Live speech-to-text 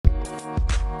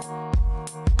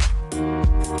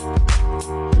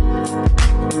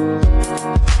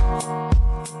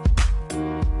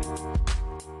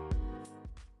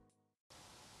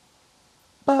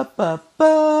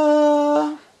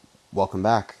Ba-ba-ba. Welcome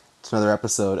back to another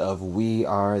episode of We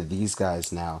Are These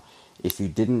Guys Now. If you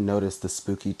didn't notice the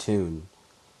spooky tune,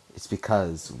 it's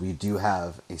because we do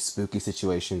have a spooky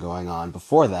situation going on.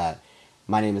 Before that,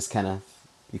 my name is Kenneth.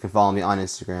 You can follow me on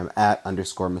Instagram at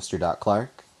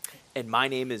 _Mr.Clark. And my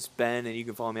name is Ben, and you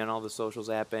can follow me on all the socials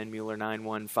at Ben Mueller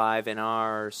 915. And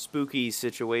our spooky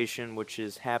situation, which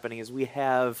is happening, is we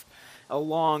have a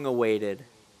long-awaited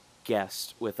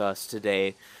guest with us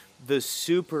today, the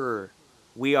super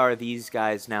We Are These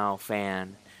Guys Now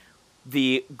fan,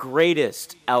 the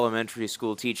greatest elementary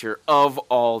school teacher of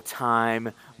all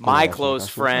time, my close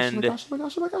friend, Oh my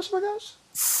gosh.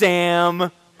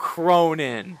 Sam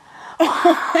Cronin.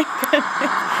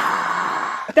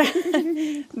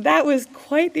 That was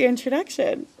quite the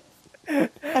introduction.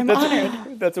 I'm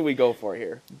honored. That's what we go for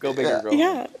here. Go big or go home.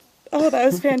 Yeah. Oh, that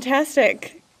was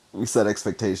fantastic. We set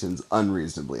expectations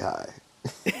unreasonably high.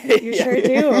 You sure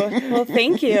do. Well,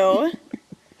 thank you.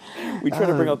 We try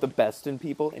to bring out the best in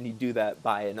people, and you do that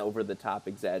by an over-the-top,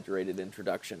 exaggerated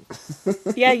introduction.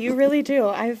 Yeah, you really do.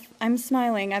 I'm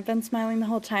smiling. I've been smiling the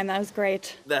whole time. That was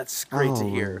great. That's great to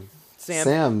hear.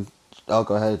 Sam. Oh,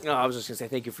 go ahead. No, I was just going to say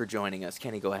thank you for joining us.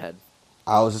 Kenny, go ahead.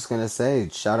 I was just going to say,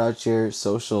 shout out your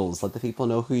socials. Let the people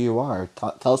know who you are.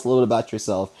 Tell us a little bit about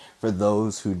yourself for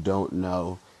those who don't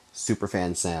know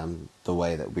Superfan Sam the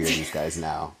way that We Are These Guys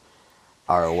Now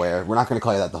are aware. We're not going to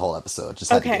call you that the whole episode.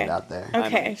 Just had to get it out there.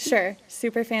 Okay, sure.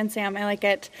 Superfan Sam. I like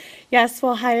it. Yes,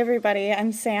 well, hi, everybody.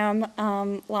 I'm Sam,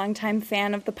 longtime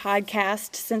fan of the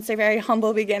podcast since their very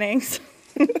humble beginnings.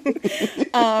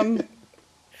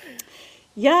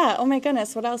 Yeah, oh my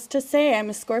goodness, what else to say? I'm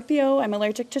a Scorpio, I'm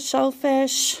allergic to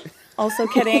shellfish. Also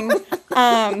kidding.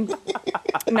 No,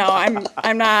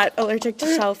 I'm not allergic to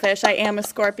shellfish. I am a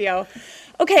Scorpio.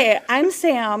 Okay, I'm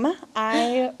Sam.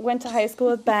 I went to high school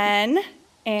with Ben,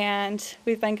 and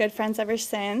we've been good friends ever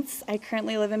since. I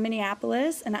currently live in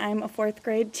Minneapolis, and I'm a 4th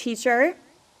grade teacher.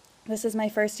 This is my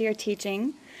first year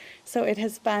teaching, so it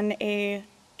has been a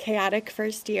chaotic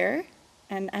first year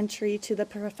and entry to the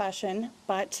profession,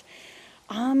 but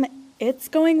it's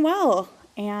going well,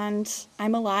 and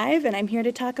I'm alive, and I'm here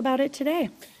to talk about it today.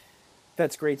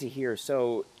 That's great to hear.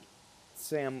 So,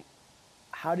 Sam,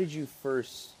 how did you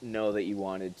first know that you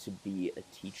wanted to be a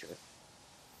teacher?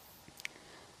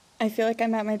 I feel like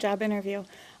I'm at my job interview.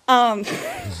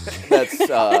 That's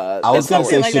I was going to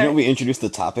say, like shouldn't that. we introduce the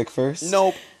topic first?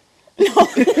 Nope.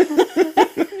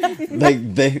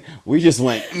 We just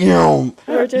went, "Yum."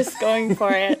 We're just going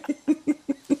for it.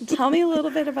 Tell me a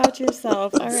little bit about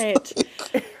yourself. All right.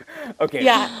 Okay.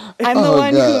 Yeah, I'm the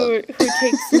one who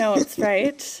takes notes,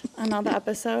 right, on all the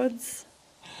episodes.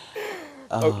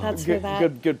 That's for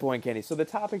that. Good point, Kenny. So the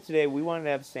topic today, we wanted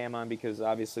to have Sam on because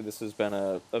obviously this has been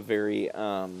a very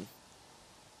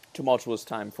tumultuous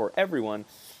time for everyone,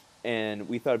 and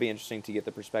we thought it'd be interesting to get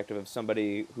the perspective of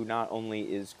somebody who not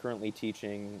only is currently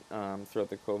teaching throughout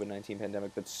the COVID-19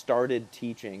 pandemic, but started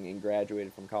teaching and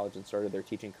graduated from college and started their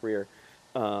teaching career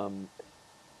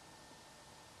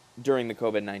during the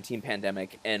COVID-19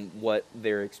 pandemic, and what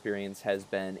their experience has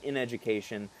been in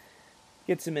education.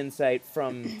 Get some insight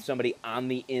from somebody on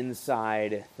the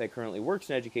inside that currently works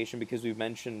in education, because we've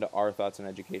mentioned our thoughts on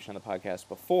education on the podcast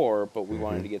before, but we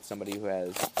wanted to get somebody who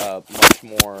has a much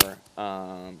more,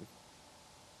 I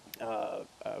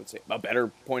would say, a better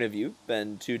point of view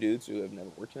than two dudes who have never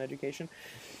worked in education.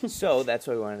 So that's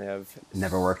why we wanted to have...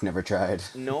 Never worked, never tried.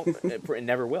 No, it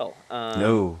never will.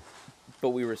 No. But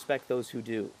we respect those who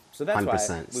do. So that's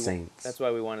 100% saints. That's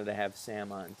why we wanted to have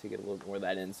Sam on, to get a little more of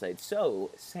that insight. So,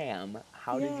 Sam,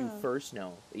 how did you first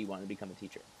know that you wanted to become a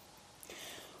teacher?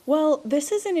 Well,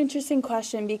 this is an interesting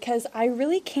question because I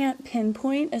really can't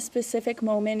pinpoint a specific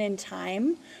moment in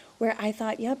time where I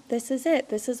thought, yep, this is it.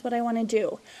 This is what I want to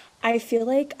do. I feel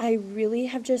like I really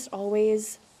have just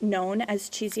always known, as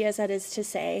cheesy as that is to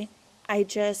say, I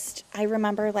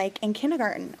remember like in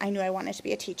kindergarten, I knew I wanted to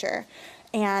be a teacher.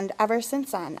 And ever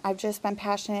since then, I've just been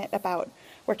passionate about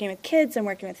working with kids and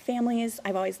working with families.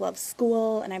 I've always loved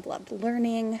school and I've loved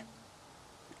learning.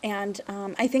 And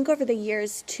I think over the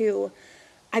years, too,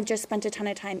 I've just spent a ton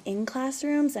of time in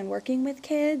classrooms and working with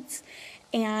kids.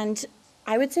 And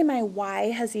I would say my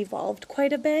why has evolved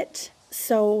quite a bit.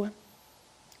 So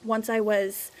once I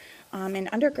was in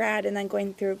undergrad and then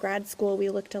going through grad school, we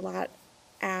looked a lot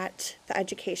at the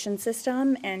education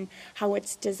system and how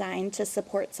it's designed to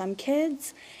support some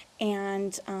kids.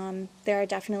 And there are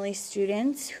definitely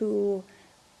students who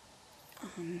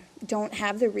don't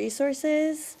have the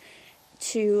resources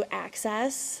to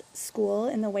access school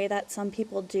in the way that some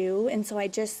people do. And so I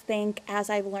just think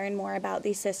as I've learned more about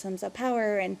these systems of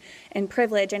power and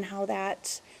privilege and how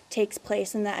that takes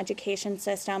place in the education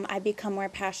system, I become more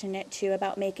passionate too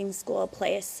about making school a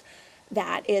place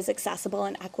that is accessible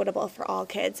and equitable for all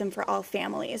kids and for all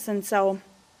families. And so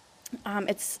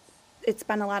it's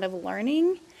been a lot of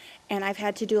learning, and I've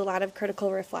had to do a lot of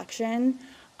critical reflection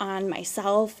on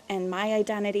myself and my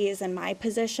identities and my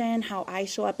position, how I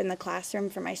show up in the classroom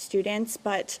for my students.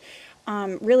 But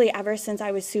really, ever since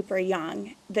I was super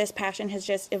young, this passion has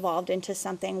just evolved into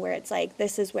something where it's like,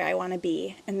 this is where I want to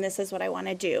be, and this is what I want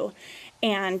to do.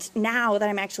 And now that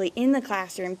I'm actually in the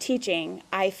classroom teaching,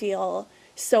 I feel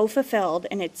so fulfilled,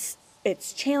 and it's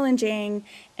challenging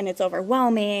and it's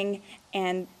overwhelming,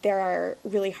 and there are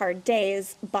really hard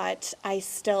days, but I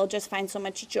still just find so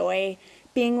much joy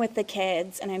being with the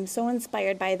kids, and I'm so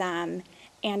inspired by them.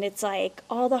 And it's like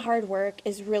all the hard work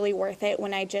is really worth it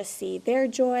when I just see their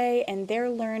joy and their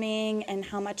learning and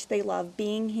how much they love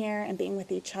being here and being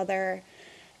with each other.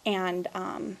 And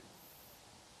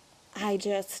I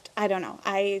don't know.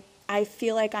 I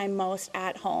feel like I'm most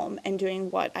at home and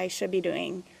doing what I should be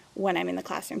doing when I'm in the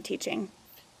classroom teaching.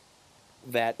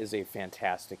 That is a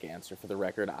fantastic answer. For the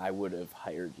record, I would have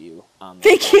hired you on that.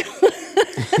 Thank you.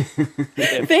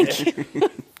 If, Thank you.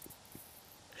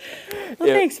 Well,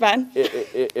 thanks, Ben.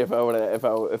 If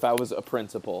I was a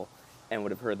principal and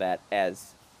would have heard that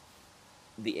as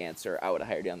the answer, I would have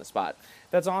hired you on the spot.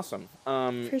 That's awesome.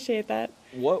 Appreciate that.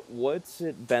 What's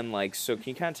it been like? So can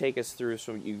you kind of take us through?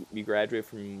 So you graduate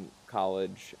from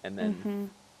college, and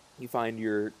then you find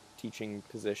your teaching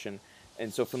position.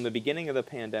 And so from the beginning of the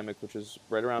pandemic, which is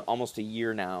right around almost a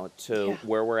year now, to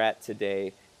where we're at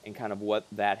today, and kind of what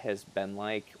that has been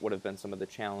like, what have been some of the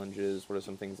challenges, what are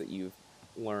some things that you've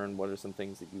learned, what are some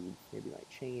things that you maybe might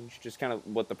change, just kind of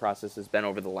what the process has been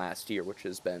over the last year, which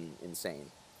has been insane.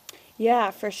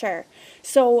 Yeah, for sure.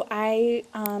 So I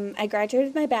graduated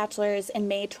with my bachelor's in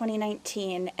May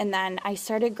 2019, and then I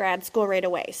started grad school right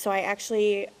away. So I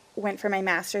actually went for my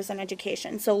master's in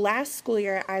education. So last school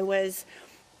year, I was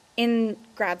in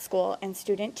grad school and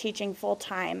student teaching full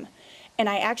time. And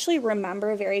I actually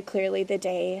remember very clearly the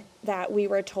day that we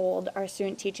were told our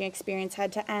student teaching experience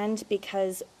had to end,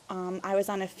 because I was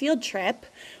on a field trip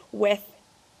with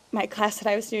my class that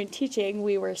I was student teaching.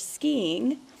 We were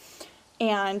skiing,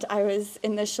 and I was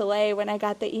in the chalet when I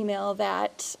got the email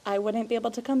that I wouldn't be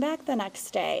able to come back the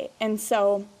next day. And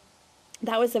so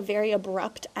that was a very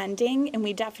abrupt ending, and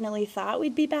we definitely thought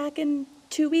we'd be back in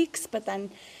 2 weeks, but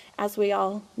then, as we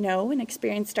all know and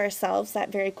experienced ourselves, that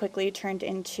very quickly turned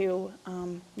into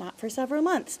not for several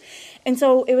months. And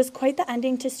so it was quite the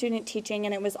ending to student teaching,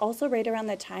 and it was also right around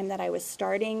the time that I was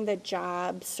starting the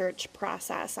job search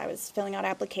process. I was filling out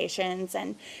applications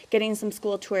and getting some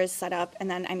school tours set up, and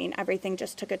then, everything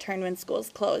just took a turn when schools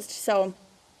closed. So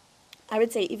I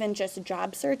would say even just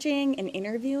job searching and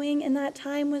interviewing in that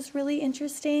time was really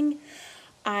interesting.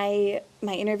 My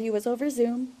interview was over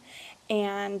Zoom.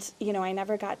 And, I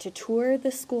never got to tour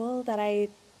the school that I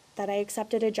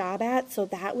accepted a job at, so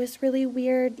that was really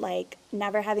weird, like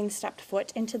never having stepped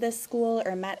foot into this school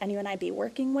or met anyone I'd be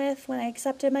working with when I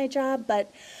accepted my job. But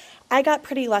I got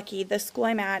pretty lucky. The school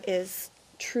I'm at is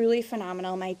truly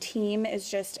phenomenal. My team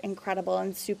is just incredible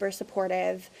and super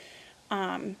supportive.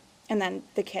 And then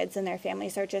the kids and their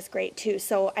families are just great too.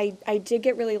 So I did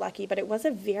get really lucky, but it was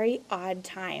a very odd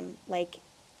time, like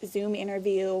Zoom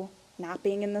interview, not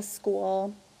being in the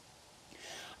school.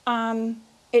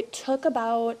 It took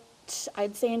about,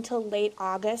 I'd say, until late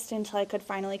August until I could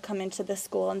finally come into the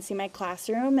school and see my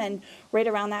classroom. And right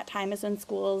around that time is when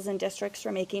schools and districts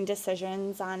were making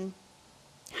decisions on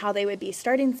how they would be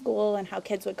starting school and how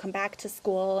kids would come back to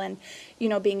school. And,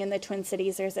 being in the Twin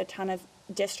Cities, there's a ton of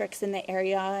districts in the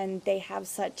area, and they have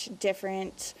such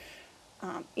different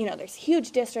there's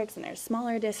huge districts and there's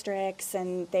smaller districts,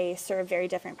 and they serve very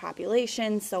different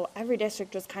populations. So every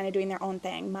district was kind of doing their own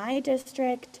thing. My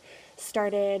district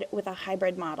started with a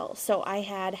hybrid model. So I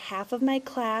had half of my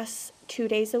class 2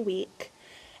 days a week,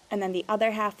 and then the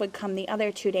other half would come the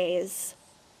other 2 days.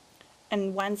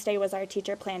 And Wednesday was our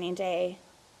teacher planning day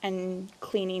and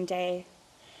cleaning day.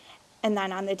 And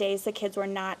then on the days the kids were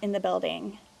not in the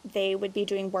building, they would be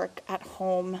doing work at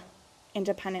home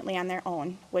independently on their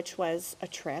own, which was a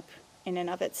trip in and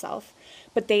of itself.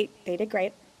 But they did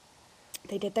great.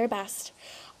 They did their best.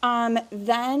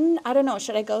 Then, I don't know,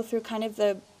 should I go through kind of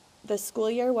the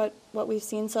school year, what we've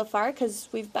seen so far? Because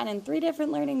we've been in 3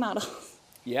 different learning models.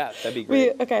 Yeah, that'd be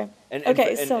great.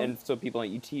 And so people,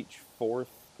 you teach 4th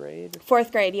grade?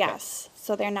 4th grade, yes. Okay.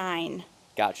 So they're 9.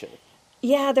 Gotcha.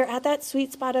 Yeah, they're at that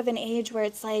sweet spot of an age where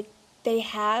it's like, they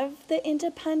have the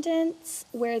independence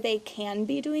where they can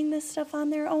be doing this stuff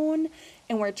on their own,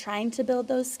 and we're trying to build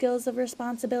those skills of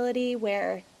responsibility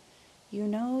where, you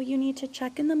know, you need to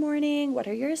check in the morning. What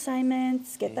are your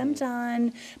assignments? Get them Mm-hmm.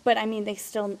 done. But I mean, they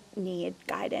still need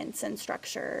guidance and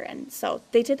structure. And so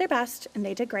they did their best and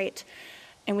they did great.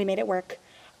 And we made it work.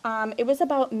 It was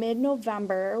about mid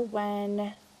November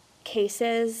when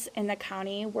cases in the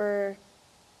county were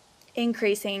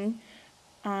increasing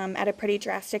at a pretty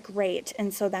drastic rate.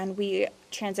 And so then we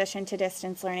transitioned to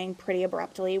distance learning pretty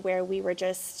abruptly, where we were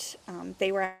just,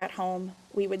 they were at home.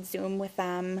 We would Zoom with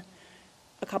them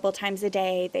a couple times a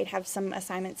day. They'd have some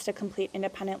assignments to complete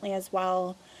independently as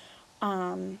well.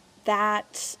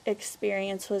 That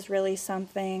experience was really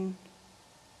something.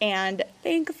 And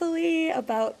thankfully,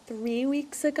 about 3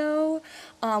 weeks ago,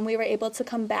 we were able to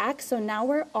come back. So now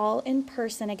we're all in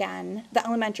person again. The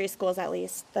elementary schools, at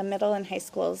least. The middle and high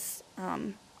schools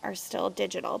are still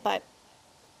digital. But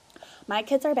my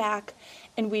kids are back,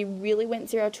 and we really went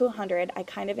 0 to 100. I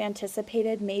kind of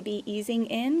anticipated maybe easing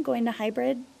in, going to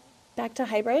hybrid, back to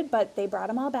hybrid, but they brought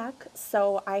them all back.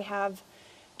 So I have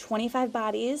 25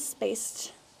 bodies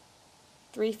spaced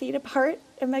 3 feet apart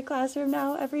in my classroom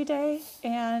now every day,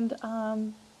 and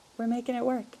we're making it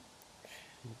work.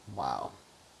 Wow.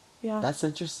 Yeah. That's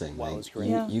interesting. Wow, Like it's great.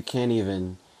 Yeah. you can't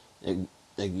even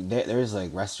there's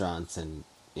like restaurants and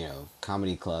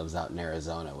comedy clubs out in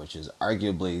Arizona, which is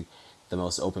arguably the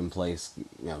most open place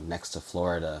next to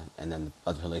Florida, and then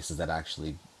other places that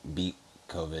actually beat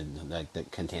COVID, like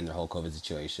that contain their whole COVID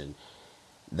situation,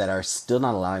 that are still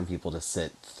not allowing people to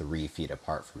sit 3 feet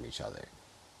apart from each other.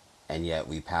 And yet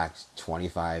we packed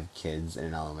 25 kids in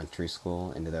an elementary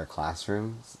school into their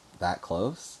classrooms that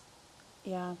close.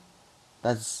 Yeah.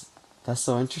 That's that's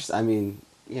so interesting. I mean,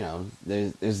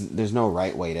 there's no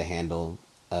right way to handle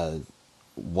a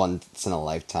once in a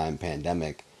lifetime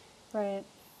pandemic, Right.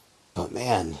 but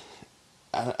man,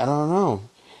 I don't know.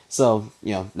 So,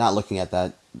 not looking at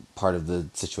that part of the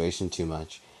situation too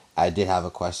much, I did have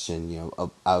a question,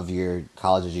 of your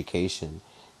college education.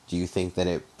 Do you think that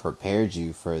it prepared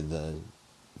you for the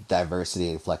diversity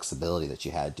and flexibility that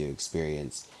you had to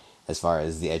experience as far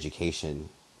as the education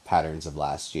patterns of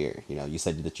last year? You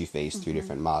said that you faced three Mm-hmm.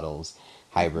 different models: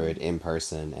 Mm-hmm. hybrid, in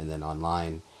person, and then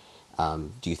online.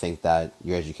 Do you think that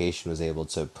your education was able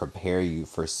to prepare you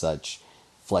for such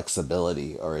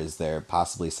flexibility, or is there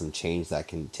possibly some change that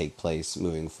can take place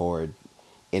moving forward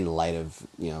in light of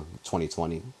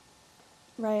 2020?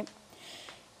 Right.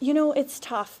 It's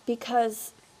tough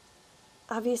because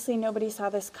obviously nobody saw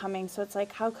this coming. So it's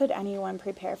like, how could anyone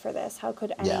prepare for this? How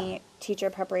could Yeah. any teacher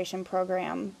preparation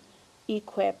program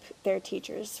equip their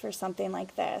teachers for something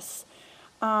like this?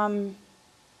 Um,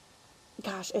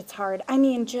 Gosh, it's hard. I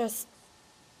mean, just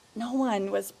no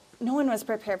one was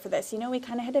prepared for this. We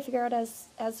kind of had to figure out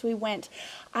as we went.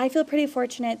 I feel pretty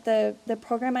fortunate. The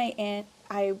program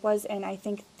I was in, I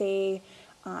think they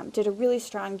did a really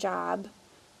strong job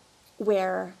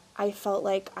where I felt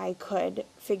like I could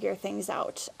figure things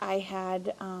out. I'd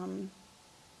had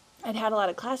a lot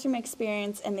of classroom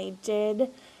experience, and they did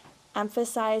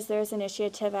emphasize there's an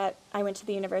initiative I went to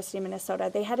the University of Minnesota.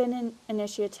 They had an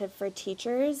initiative for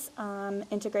teachers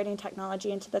integrating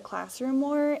technology into the classroom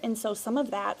more. And so some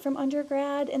of that from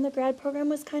undergrad in the grad program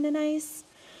was kind of nice.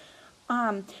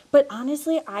 But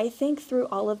honestly, I think through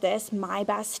all of this, my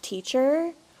best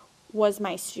teacher was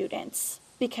my students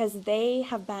because they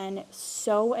have been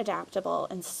so adaptable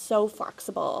and so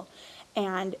flexible,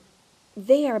 and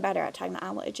they are better at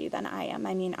technology than I am.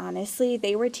 I mean, honestly,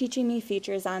 they were teaching me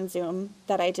features on Zoom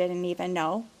that I didn't even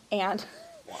know. And,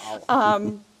 Wow.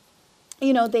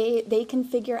 they can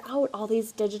figure out all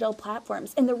these digital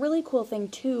platforms. And the really cool thing,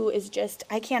 too, is just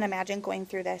I can't imagine going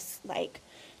through this like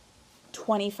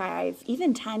 25,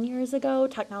 even 10 years ago.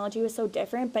 Technology was so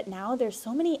different, but now there's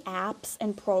so many apps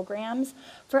and programs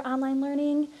for online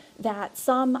learning that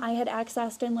some I had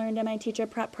accessed and learned in my teacher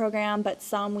prep program, but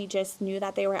some we just knew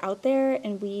that they were out there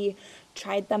and we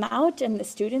tried them out, and the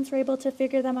students were able to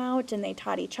figure them out, and they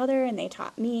taught each other and they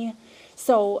taught me.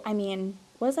 So, I mean,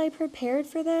 was I prepared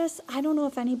for this? I don't know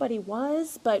if anybody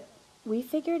was, but we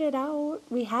figured it out.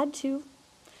 We had to.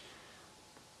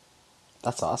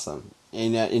 That's awesome.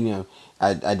 And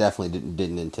I definitely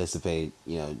didn't anticipate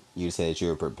you to say that you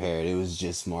were prepared. It was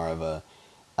just more of a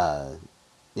uh,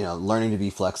 learning to be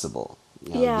flexible.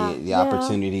 Yeah, The yeah,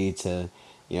 opportunity to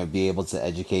be able to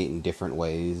educate in different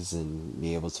ways and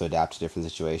be able to adapt to different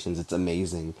situations. It's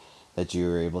amazing that you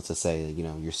were able to say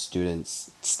your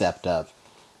students stepped up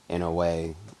in a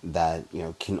way that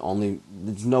can only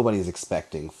nobody's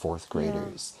expecting fourth yeah.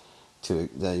 graders to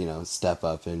step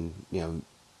up and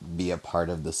be a part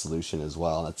of the solution as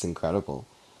well. That's incredible.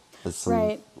 That's some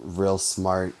Right. real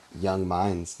smart young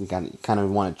minds. You kind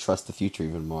of want to trust the future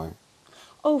even more.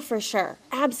 Oh, for sure.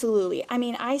 Absolutely. I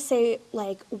mean, I say,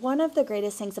 like, one of the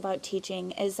greatest things about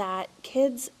teaching is that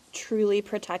kids truly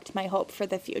protect my hope for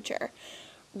the future.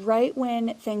 Right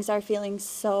when things are feeling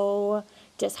so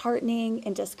disheartening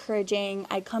and discouraging,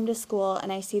 I come to school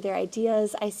and I see their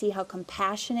ideas. I see how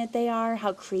compassionate they are,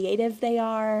 how creative they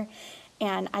are.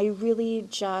 And I really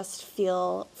just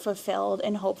feel fulfilled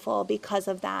and hopeful because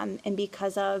of them and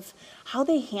because of how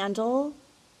they handle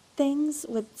things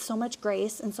with so much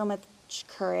grace and so much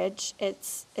courage.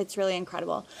 It's really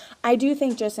incredible. I do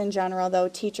think just in general though,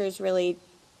 teachers really,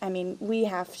 I mean, we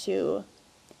have to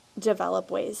develop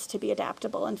ways to be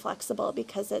adaptable and flexible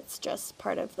because it's just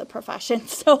part of the profession.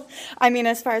 So, I mean,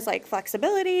 as far as like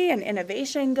flexibility and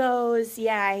innovation goes,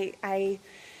 yeah, I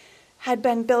had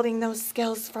been building those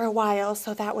skills for a while,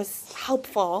 so that was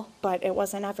helpful, but it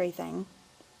wasn't everything.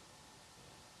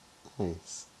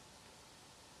 Nice.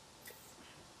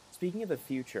 Speaking of the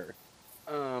future,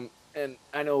 and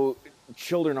I know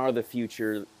children are the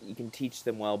future. You can teach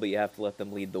them well, but you have to let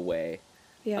them lead the way.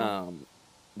 Yeah. Um,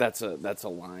 that's a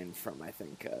line from, I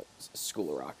think,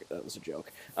 School of Rock. That was a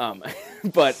joke.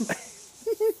 But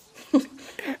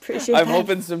Appreciate I'm that.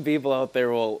 hoping some people out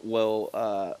there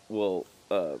will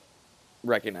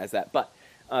recognize that. But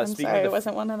I'm speaking sorry, of it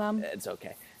wasn't one of them. it's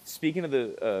okay. Speaking of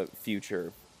the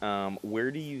future,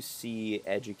 where do you see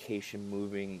education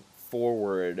moving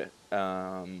forward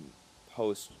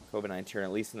post COVID-19, or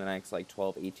at least in the next like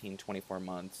 12, 18, 24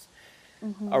 months?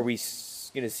 Are we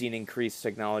going to see an increased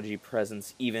technology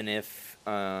presence even if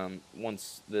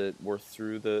once we're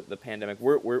through the pandemic?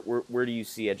 Where do you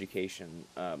see education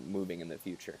moving in the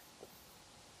future?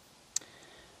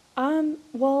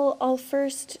 Well,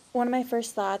 one of my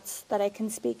first thoughts that I can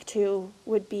speak to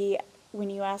would be when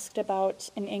you asked about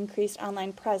an increased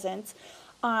online presence.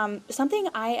 Something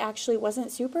I actually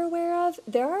wasn't super aware of,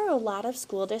 there are a lot of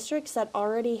school districts that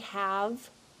already have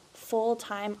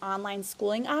full-time online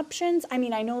schooling options. I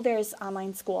mean, I know there's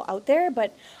online school out there,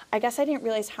 but I guess I didn't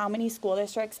realize how many school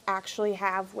districts actually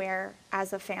have where,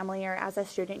 as a family or as a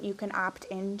student, you can opt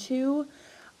into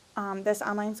this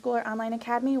online school or online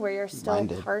academy where you're still Mine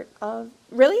did. part of.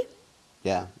 Really?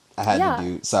 Yeah, I had to Yeah.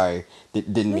 do. Sorry,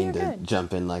 didn't No, mean you're to good.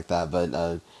 jump in like that, but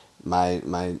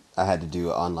my I had to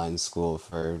do online school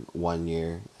for 1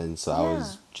 year, and so I Yeah.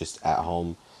 was just at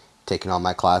home, taking all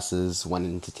my classes, went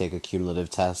in to take a cumulative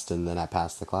test, and then I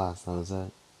passed the class. That was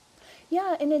it.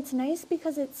 Yeah, and it's nice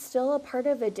because it's still a part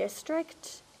of a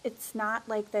district. It's not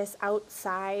like this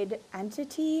outside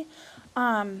entity.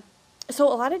 Um, so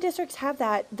a lot of districts have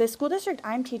that. The school district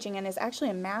I'm teaching in is actually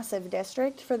a massive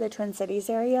district for the Twin Cities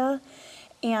area,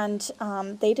 and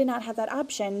they did not have that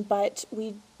option. But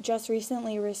we just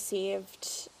recently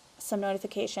received some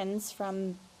notifications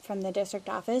from the district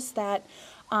office that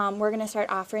we're going to start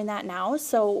offering that now.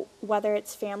 So whether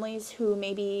it's families who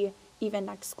maybe even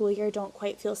next school year don't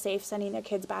quite feel safe sending their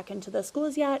kids back into the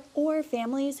schools yet, or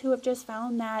families who have just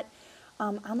found that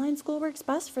online school works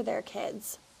best for their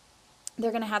kids,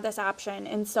 they're going to have this option.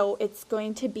 And so it's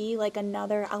going to be like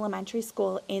another elementary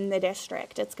school in the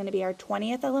district. It's going to be our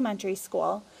 20th elementary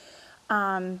school,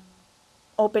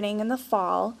 opening in the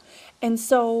fall. And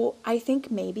so I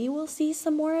think maybe we'll see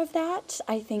some more of that.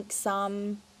 I think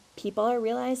some people are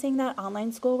realizing that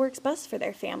online school works best for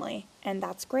their family, and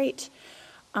that's great.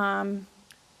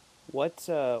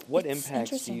 What It's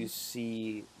impacts do you interesting.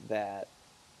 see that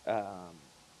um,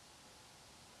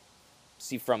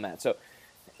 see from that? So,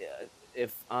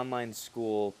 if online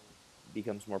school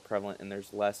becomes more prevalent and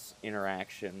there's less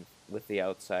interaction with the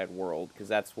outside world, because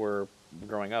that's where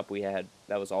growing up we had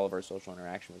that was all of our social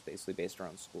interaction was basically based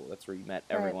around school. That's where you met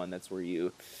Right. everyone. That's where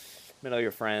you met all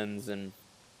your friends and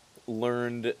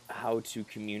learned how to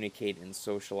communicate and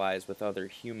socialize with other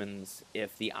humans.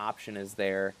 If the option is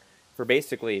there for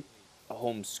basically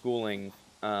homeschooling,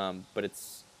 but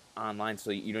it's online,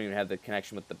 so you don't even have the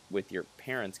connection with your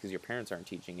parents because your parents aren't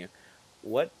teaching you.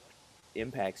 What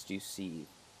impacts do you see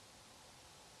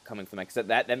coming from that? Because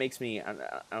that makes me, I don't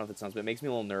know if it sounds, but it makes me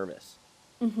a little nervous.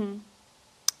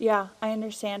 Yeah, I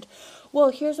understand. Well,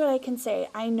 here's what I can say.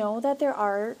 I know that there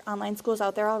are online schools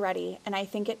out there already, and I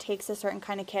think it takes a certain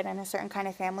kind of kid and a certain kind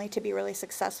of family to be really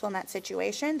successful in that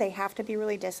situation. They have to be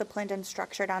really disciplined and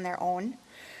structured on their own.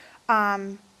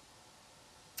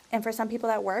 And for some people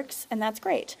that works, and that's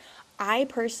great. I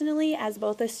personally, as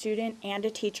both a student and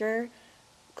a teacher,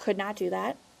 could not do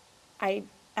that. I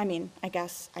I mean, I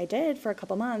guess I did for a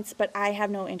couple months, but I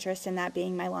have no interest in that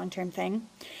being my long-term thing.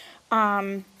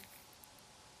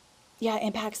 Yeah,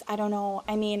 impacts, I don't know.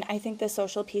 I mean, I think the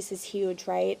social piece is huge,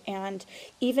 right? And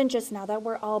even just now that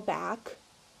we're all back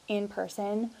in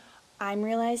person, I'm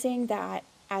realizing that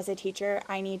as a teacher,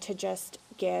 I need to just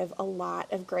give a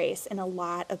lot of grace and a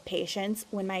lot of patience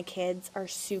when my kids are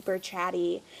super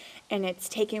chatty and it's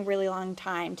taking a really long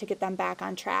time to get them back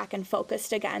on track and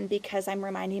focused again, because I'm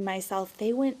reminding myself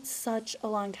they went such a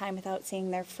long time without seeing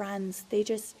their friends.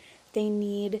 They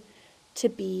need to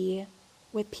be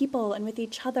with people and with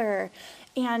each other.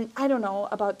 And I don't know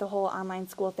about the whole online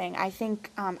school thing. I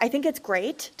think it's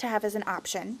great to have as an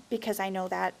option, because I know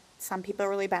that some people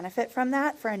really benefit from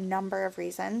that for a number of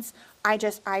reasons.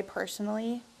 I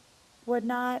personally would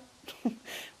not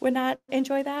would not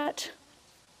enjoy that.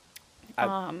 I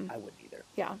wouldn't either.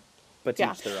 Yeah. But to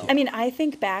Yeah. each their own. I mean, I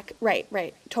think back, right,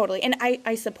 totally. And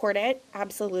I support it,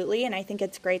 absolutely. And I think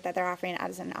it's great that they're offering it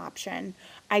as an option.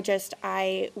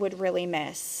 I would really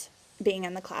miss being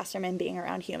in the classroom and being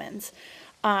around humans.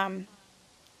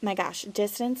 My gosh,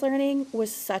 distance learning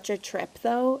was such a trip,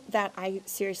 though, that I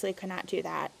seriously could not do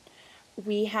that.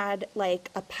 We had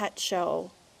like a pet show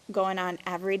going on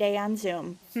every day on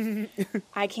Zoom.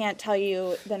 I can't tell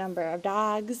you the number of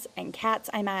dogs and cats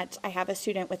I met. I have a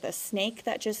student with a snake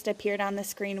that just appeared on the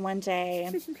screen one day.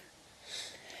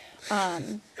 That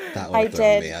I one threw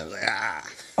me. did. I was like, ah.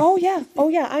 Oh yeah.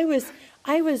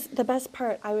 I was the best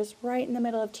part. I was right in the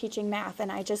middle of teaching math,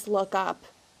 and I just look up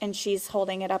and she's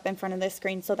holding it up in front of the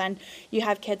screen. So then you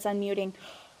have kids unmuting.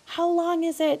 How long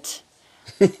is it?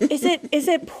 Is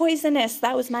it poisonous?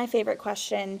 That was my favorite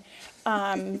question.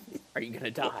 Are you going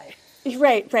to die?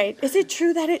 Right. Is it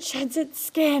true that it sheds its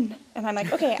skin? And I'm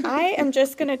like, okay, I am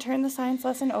just going to turn the science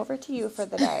lesson over to you for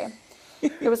the day.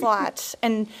 It was a lot.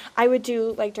 And I would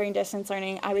do, like during distance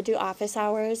learning, I would do office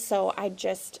hours. So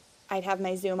I'd have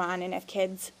my Zoom on, and if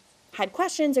kids had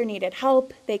questions or needed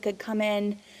help, they could come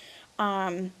in.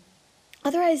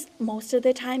 Otherwise, most of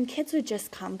the time, kids would just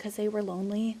come because they were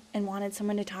lonely and wanted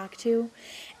someone to talk to.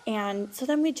 And so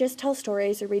then we'd just tell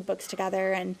stories or read books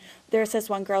together. And there's this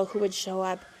one girl who would show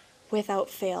up without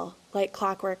fail, like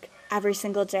clockwork, every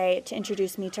single day to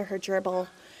introduce me to her gerbil.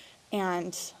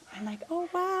 And I'm like, oh,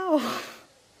 wow.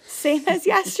 Same as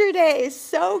yesterday.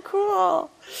 So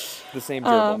cool. The same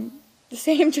gerbil. The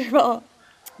same gerbil.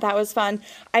 That was fun.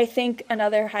 I think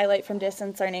another highlight from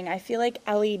distance learning, I feel like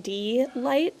LED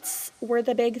lights were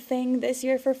the big thing this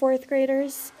year for fourth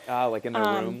graders. Like in their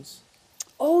rooms.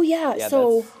 Oh, yeah.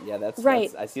 That's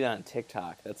right. I see that on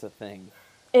TikTok. That's a thing.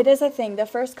 It is a thing. The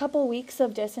first couple weeks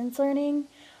of distance learning,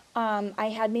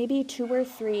 I had maybe 2 or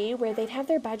 3 where they'd have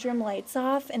their bedroom lights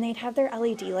off and they'd have their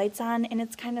LED lights on. And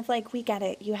it's kind of like, we get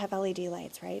it. You have LED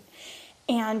lights, right?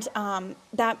 And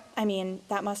that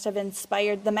must have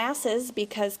inspired the masses,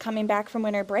 because coming back from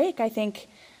winter break, I think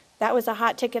that was a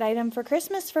hot ticket item for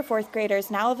Christmas for fourth graders.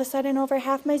 Now, all of a sudden, over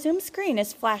half my Zoom screen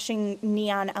is flashing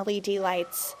neon LED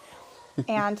lights.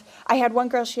 And I had one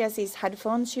girl, she has these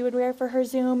headphones she would wear for her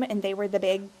Zoom, and they were the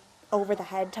big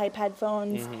over-the-head type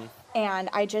headphones. Mm-hmm. And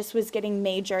I just was getting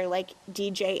major, like,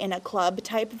 DJ in a club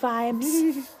type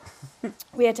vibes.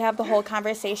 We had to have the whole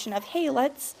conversation of, hey,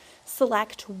 let's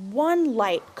select one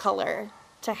light color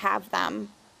to have them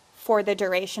for the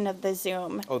duration of the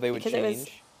Zoom. Oh, they would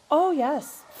change? Oh,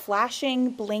 yes.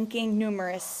 Flashing, blinking,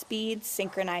 numerous speeds,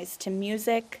 synchronized to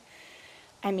music.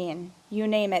 I mean, you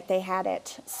name it, they had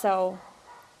it. So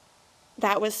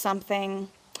that was something.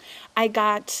 I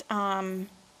got an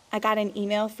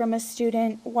email from a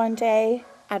student one day.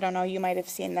 I don't know, you might have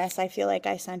seen this. I feel like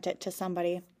I sent it to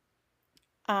somebody.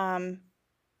 Are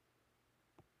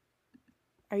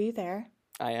you there?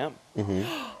 I am. Mm-hmm.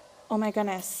 Oh my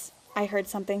goodness. I heard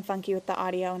something funky with the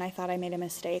audio and I thought I made a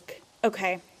mistake.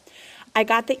 Okay. I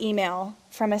got the email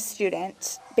from a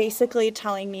student basically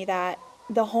telling me that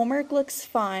the homework looks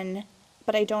fun,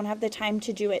 but I don't have the time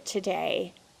to do it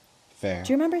today. Fair.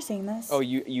 Do you remember seeing this? Oh,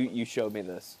 you showed me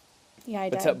this. Yeah, I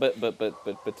did.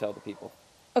 But tell the people.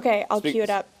 Okay, I'll cue it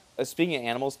up. Speaking of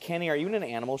animals, Kenny, are you in an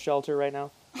animal shelter right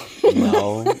now?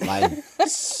 No,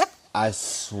 I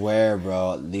swear,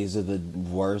 bro, these are the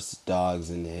worst dogs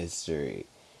in history.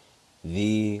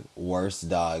 The worst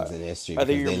dogs in history. Are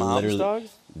they your mom's dogs?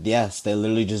 Yes, they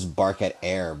literally just bark at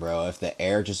air, bro. If the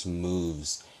air just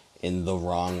moves in the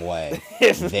wrong way,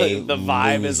 the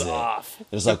vibe is off.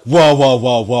 It's like,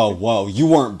 whoa. You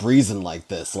weren't breathing like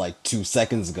this like 2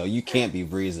 seconds ago. You can't be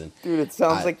breathing. Dude, it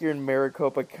sounds like you're in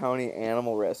Maricopa County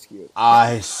Animal Rescue.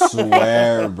 I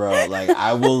swear, bro. Like,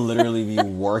 I will literally be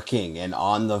working and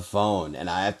on the phone, and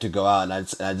I have to go out, and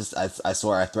I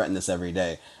swear I threaten this every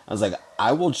day. I was like,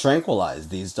 I will tranquilize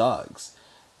these dogs.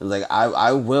 Like,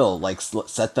 I will, like,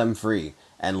 set them free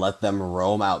and let them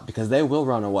roam out, because they will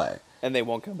run away. And they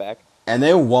won't come back? And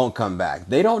they won't come back.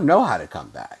 They don't know how to come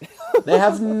back. They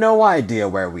have no idea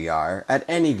where we are at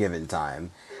any given time.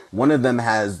 one of them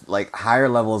has like higher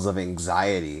levels of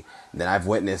anxiety than I've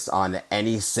witnessed on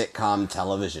any sitcom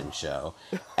television show,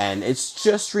 and it's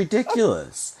just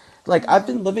ridiculous. Like I've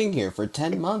been living here for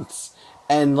 10 months,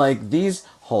 and like these.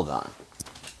 Hold on.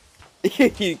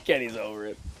 Kenny's over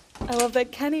it. I love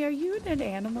that. Kenny, are you in an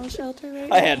animal shelter right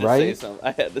now? I had to say Right? something.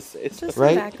 I had to say something. Just the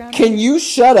Right? background. Can you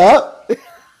shut up?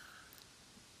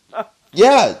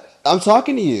 Yeah, I'm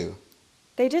talking to you.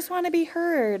 They just want to be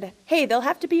heard. Hey, they'll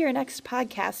have to be your next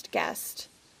podcast guest.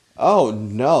 Oh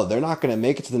no, they're not gonna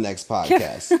make it to the next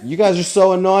podcast. You guys are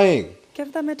so annoying.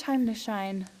 Give them a time to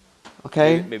shine.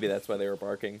 Okay, Maybe that's why they were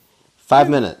barking. 5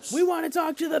 minutes. We want to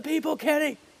talk to the people,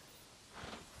 Kenny.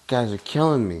 Guys are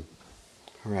killing me.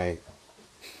 Right.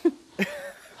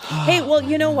 Hey, well,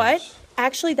 you know what?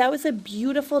 Actually, that was a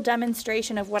beautiful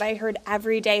demonstration of what I heard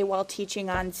every day while teaching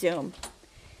on Zoom.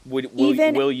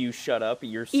 Will you shut up?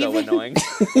 You're so even- annoying.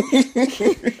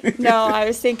 No, I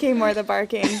was thinking more the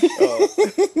barking.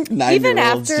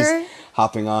 9-year-olds just after-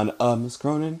 hopping on. Miss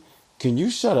Cronin, can you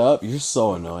shut up? You're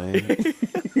so annoying.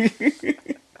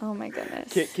 Oh my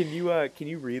goodness. Can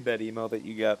you read that email that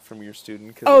you got from your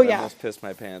student? 'Cause Oh, I yeah. almost pissed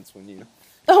my pants when you.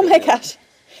 Oh my Yeah. gosh.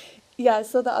 Yeah,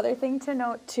 so the other thing to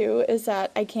note too is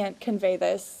that I can't convey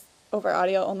this over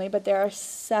audio only, but there are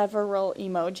several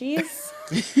emojis.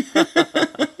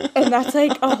 And that's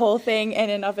like a whole thing in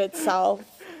and of itself.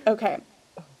 Okay.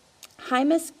 Hi,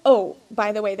 Miss. Oh,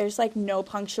 by the way, there's like no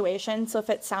punctuation. So if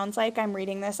it sounds like I'm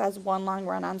reading this as one long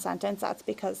run on sentence, that's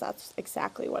because that's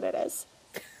exactly what it is.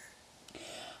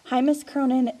 Hi, Miss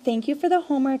Cronin. Thank you for the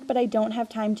homework, but I don't have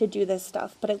time to do this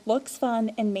stuff. But it looks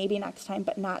fun, and maybe next time,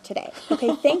 but not today.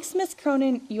 Okay, thanks, Miss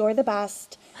Cronin. You're the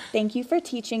best. Thank you for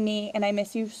teaching me, and I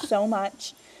miss you so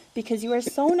much because you are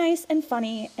so nice and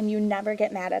funny, and you never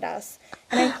get mad at us.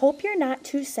 And I hope you're not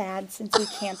too sad since we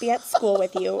can't be at school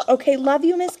with you. Okay, love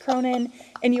you, Miss Cronin,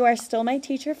 and you are still my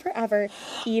teacher forever,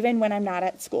 even when I'm not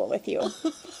at school with you.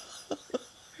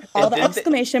 All the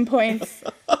exclamation points,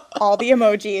 all the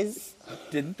emojis.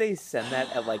 Didn't they send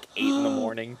that at like 8 in the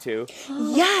morning too?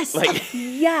 Yes. Like-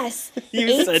 Yes.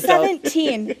 You said no.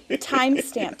 8:17 time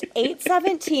stamped.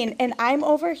 8:17 and I'm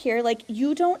over here like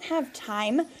you don't have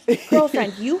time.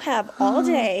 Girlfriend, you have all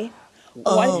day.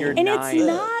 You're and 9.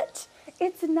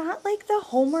 it's not like the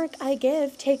homework I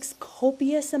give takes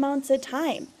copious amounts of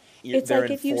time. It's They're like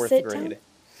in if you 4th sit grade. down.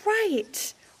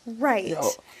 Right. Right. Yo,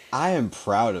 I am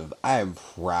proud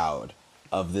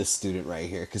of this student right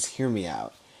here. Cause hear me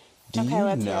out. Do Okay, you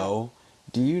let's hear know?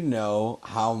 Do you know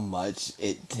how much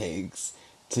it takes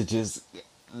to just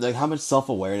like how much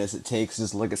self-awareness it takes to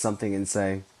just look at something and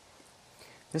say,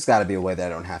 "There's got to be a way that I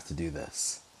don't have to do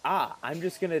this." I'm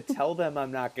just gonna tell them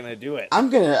I'm not gonna do it.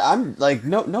 I'm like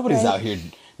nobody's Right. out here.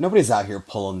 Nobody's out here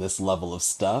pulling this level of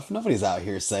stuff. Nobody's out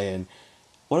here saying,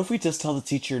 "What if we just tell the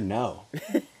teacher no?"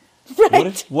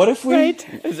 Right. What if we? Right.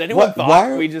 Has anyone Why thought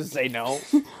are- we just say no?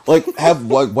 Like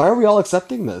why are we all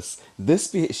accepting this?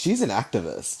 She's an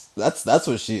activist. That's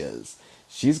what she is.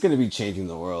 She's gonna be changing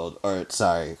the world. Or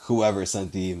sorry, whoever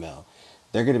sent the email,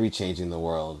 they're gonna be changing the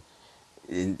world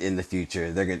in the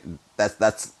future. They're gonna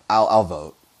I'll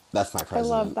vote. That's my I president.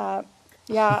 love that.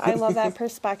 Yeah, I love that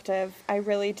perspective. I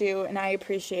really do, and I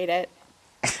appreciate it.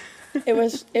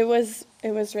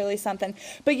 It was really something.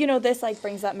 But you know, this like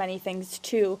brings up many things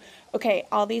too. Okay,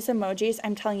 all these emojis,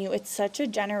 I'm telling you, it's such a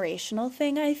generational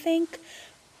thing, I think.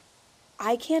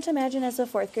 I can't imagine as a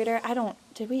fourth grader.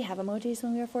 Did we have emojis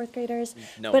when we were fourth graders?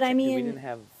 No, But I mean, we didn't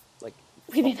have like.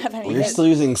 we didn't have any. We're still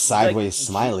using sideways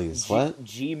like, smileys. What?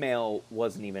 Gmail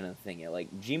wasn't even a thing yet. Like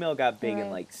Gmail got big in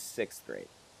Right. like 6th grade.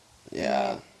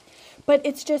 Yeah. But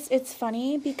it's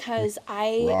funny because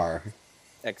Rar.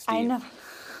 XD. I know.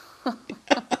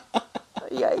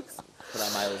 Yikes. Put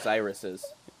on my Osiris's.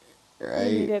 We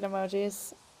Right. needed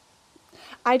emojis.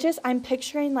 I'm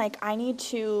picturing like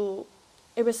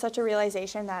it was such a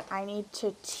realization that I need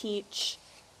to teach.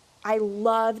 I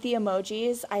love the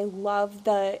emojis. I love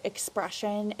the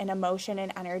expression and emotion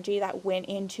and energy that went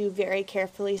into very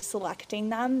carefully selecting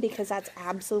them because that's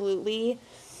absolutely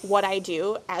what I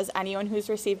do, as anyone who's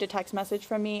received a text message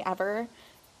from me ever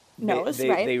knows, they,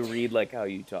 right? They read like how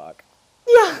you talk.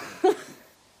 Yeah.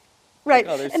 Right.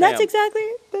 oh, there's And that's Sam. exactly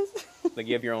this. Like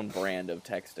you have your own brand of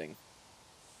texting.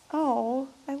 Oh,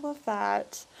 I love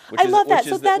that. Which I is, love that. Which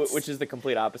So is that's which is the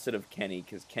complete opposite of Kenny,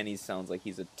 because Kenny sounds like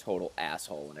he's a total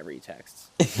asshole whenever he texts.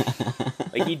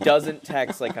 Like he doesn't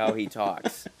text like how he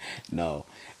talks, No.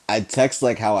 I text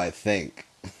like how I think.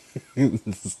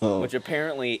 So which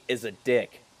apparently is a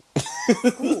dick.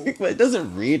 Ooh, But it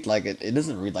doesn't read like it. It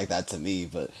doesn't read like that to me.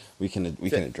 But we can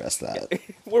address that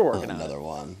we're on working on it. another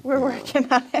one. We're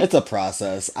working on it. It's a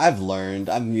process. I've learned.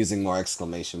 I'm using more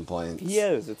exclamation He points.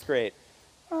 is. It's great.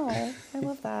 Oh, I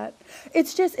love that.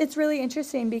 It's really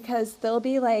interesting because they'll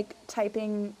be like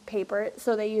typing paper.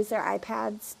 So they use their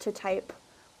iPads to type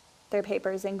their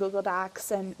papers in Google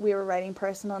Docs, and we were writing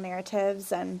personal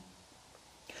narratives. And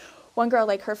one girl,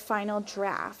 like her final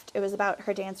draft, it was about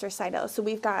her dance recital. So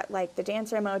we've got like the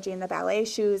dancer emoji and the ballet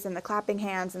shoes and the clapping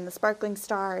hands and the sparkling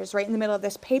stars right in the middle of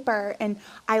this paper. And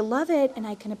I love it and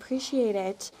I can appreciate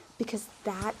it because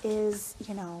that is,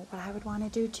 what I would want to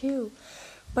do too.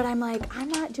 But I'm like, I'm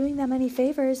not doing them any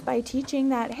favors by teaching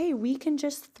that, hey, we can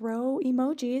just throw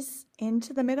emojis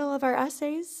into the middle of our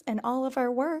essays and all of our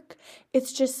work.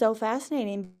 It's just so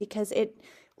fascinating because it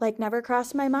like never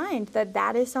crossed my mind that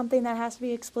that is something that has to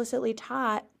be explicitly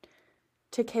taught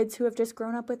to kids who have just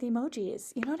grown up with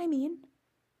emojis. You know what I mean?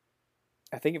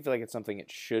 I think I feel like it's something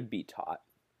it should be taught.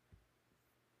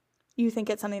 You think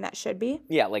it's something that should be?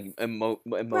 Yeah, like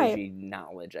emoji Right.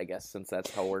 knowledge, I guess, since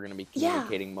that's how we're going to be Yeah.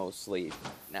 communicating mostly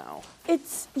now.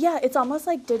 It's almost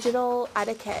like digital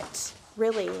etiquette,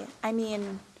 really. I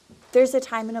mean, there's a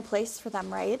time and a place for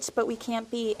them, right? But we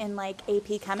can't be in like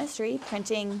AP chemistry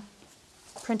printing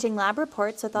lab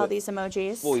reports with all But- these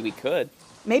emojis. Well, we could.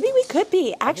 Maybe we could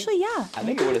be. Actually, yeah. I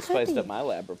think Maybe it would we have could spiced be. up my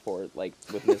lab report, like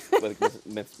with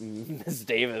Miss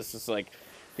Davis. It's like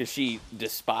because she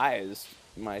despised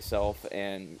myself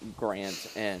and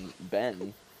Grant and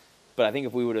Ben, but I think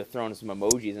if we would have thrown some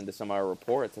emojis into some of our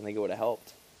reports, I think it would have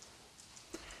helped.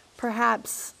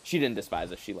 Perhaps. She didn't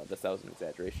despise us; she loved us. That was an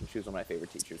exaggeration. She was one of my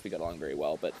favorite teachers. We got along very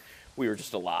well, but we were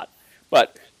just a lot.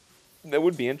 But that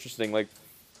would be interesting. Like,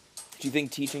 do you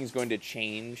think teaching is going to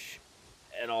change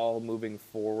at all moving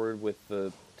forward with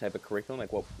the type of curriculum,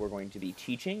 like what we're going to be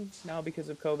teaching now because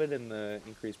of COVID and the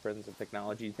increased presence of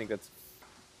technology? Do you think that's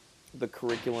the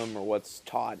curriculum or what's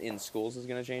taught in schools is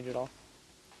going to change at all?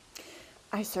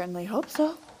 I certainly hope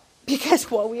so. Because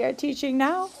what we are teaching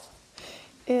now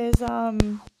is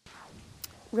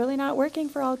really not working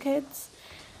for all kids.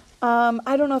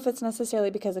 I don't know if it's necessarily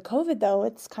because of COVID, though.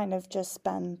 It's kind of just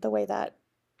been the way that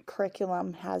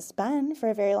curriculum has been for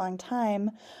a very long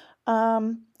time.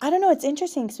 I don't know. It's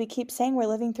interesting because we keep saying we're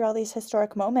living through all these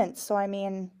historic moments. So, I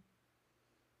mean,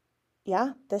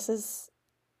 yeah, this is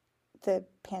the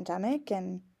pandemic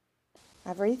and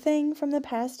everything from the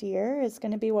past year is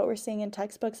going to be what we're seeing in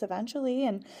textbooks eventually.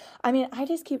 And I mean, I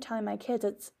just keep telling my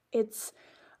kids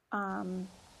um,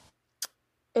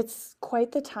 it's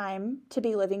quite the time to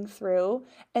be living through,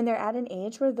 and they're at an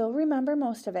age where they'll remember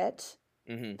most of it.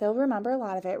 Mm-hmm. They'll remember a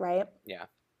lot of it, right? Yeah.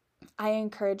 I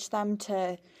encourage them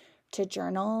to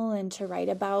journal and to write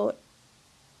about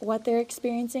what they're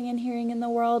experiencing and hearing in the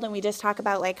world. And we just talk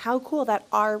about like how cool that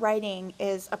our writing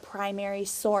is a primary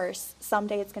source.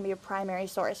 Someday it's going to be a primary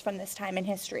source from this time in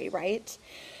history, right?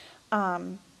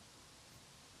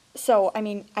 So, I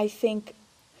mean, I think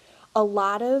a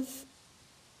lot of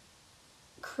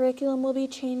curriculum will be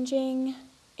changing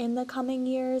in the coming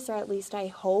years, or at least I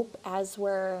hope, as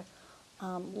we're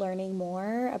learning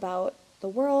more about the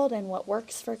world and what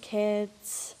works for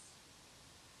kids.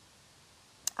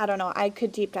 I don't know. I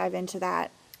could deep dive into that,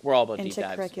 We're all about deep into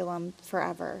dives. curriculum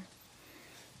forever.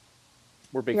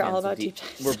 We're big You're fans all of about deep. deep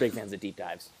dives. We're big fans of deep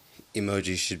dives.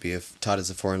 Emoji should be taught as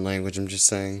a foreign language. I'm just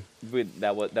saying.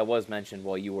 That was mentioned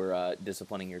while you were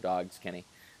disciplining your dogs, Kenny.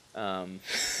 I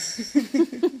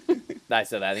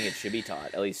said I think it should be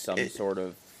taught at least some sort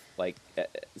of like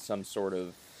some sort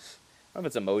of I don't know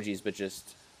if it's emojis, but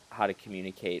just how to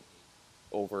communicate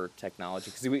over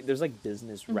technology. Because there's like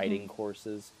business writing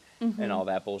courses and all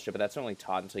that bullshit, but that's only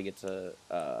taught until you get to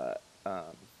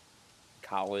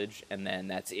college, and then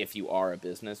that's if you are a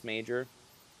business major.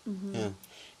 Yeah.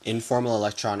 Informal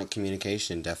electronic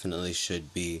communication definitely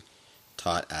should be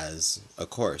taught as a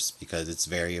course because it's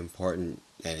very important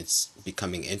and it's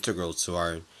becoming integral to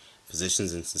our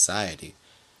positions in society.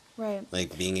 Right.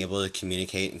 Like being able to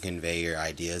communicate and convey your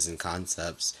ideas and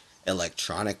concepts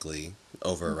electronically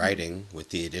over writing with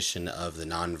the addition of the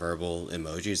nonverbal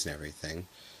emojis and everything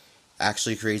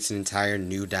actually creates an entire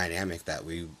new dynamic that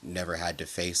we never had to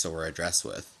face or address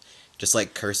with. Just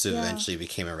like cursive Yeah. eventually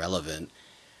became irrelevant.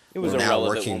 It was We're now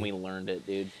irrelevant working- when we learned it,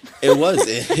 dude. It was.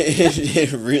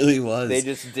 It really was. They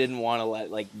just didn't want to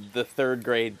like the third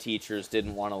grade teachers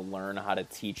didn't want to learn how to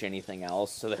teach anything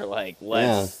else, so they're like,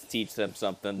 let's teach them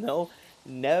something they'll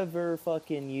never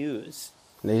fucking use.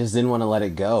 They just didn't want to let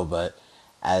it go, but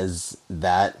as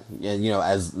that,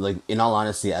 as like, in all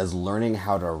honesty, as learning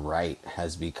how to write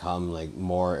has become like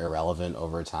more irrelevant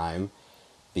over time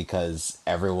because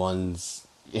everyone's,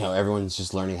 everyone's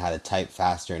just learning how to type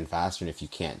faster and faster, and if you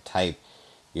can't type,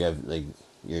 you have like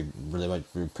you're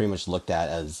pretty much looked at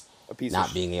as A piece of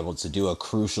not being able to do a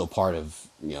crucial part of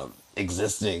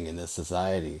existing in this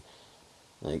society.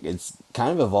 Like it's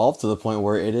kind of evolved to the point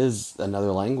where it is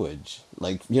another language.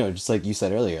 Like just like you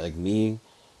said earlier, like me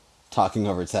talking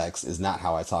over text is not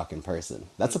how I talk in person.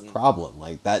 That's a Mm-mm. problem.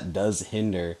 Like that does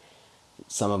hinder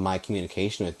some of my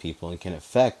communication with people and can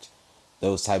affect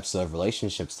those types of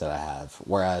relationships that I have.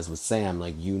 Whereas with Sam,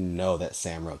 like that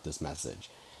Sam wrote this message.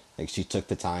 Like she took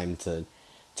the time to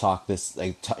talk this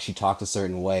she talked a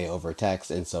certain way over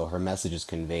text, and so her message is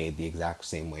conveyed the exact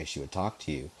same way she would talk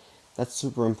to you. That's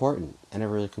super important. I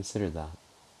never really considered that.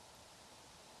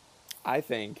 I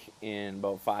think in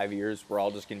about 5 years, we're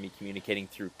all just going to be communicating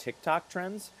through TikTok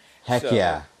trends. Heck So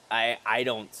yeah. I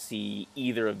don't see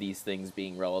either of these things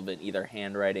being relevant, either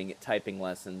handwriting, typing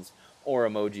lessons, or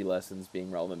emoji lessons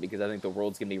being relevant, because I think the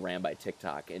world's going to be ran by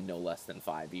TikTok in no less than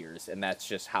 5 years. And that's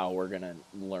just how we're going to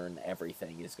learn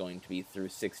everything, is going to be through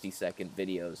 60-second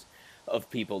videos of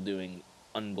people doing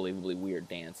unbelievably weird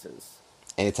dances.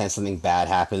 Anytime something bad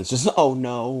happens, just oh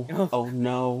no, oh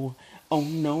no, oh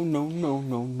no, no, no,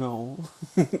 no, no.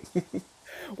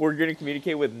 We're going to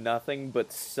communicate with nothing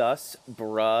but sus,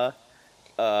 bruh.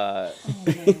 Uh, Oh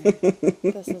man,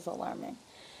 this is alarming.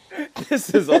 this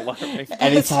is alarming.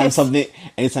 This anytime is something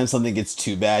anytime something gets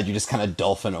too bad, you just kind of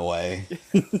dolphin away.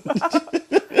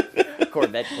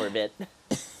 Corvette, Corvette.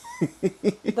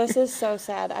 this is so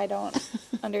sad. I don't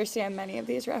understand many of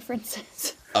these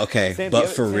references. Okay, Sam, but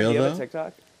for Sam, do real you have a though,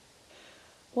 TikTok?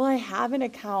 Well, I have an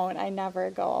account. I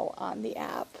never go on the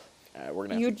app. We're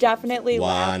gonna have You to change definitely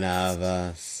one laughed. of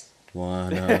us,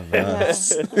 one of Yeah.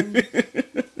 us.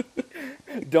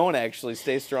 it. Don't actually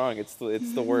stay strong. It's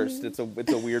the worst. It's a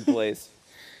weird place.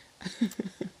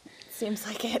 Seems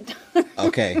like it.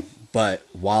 Okay, but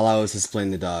while I was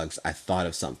displaying the dogs, I thought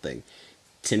of something.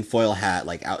 Tinfoil hat,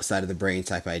 like outside of the brain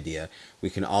type idea. We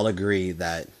can all agree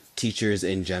that teachers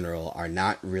in general are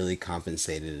not really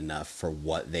compensated enough for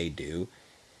what they do.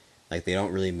 Like they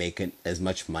don't really make it as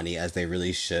much money as they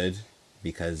really should,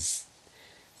 because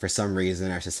for some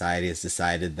reason our society has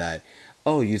decided that,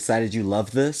 oh, you decided you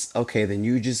love this? Okay, then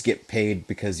you just get paid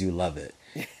because you love it.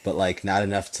 But like not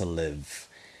enough to live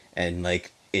and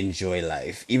like enjoy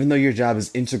life. Even though your job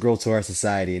is integral to our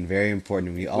society and very important,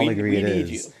 and we all agree We it need is.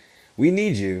 you. We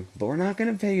need you, but we're not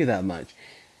going to pay you that much.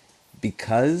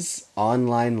 Because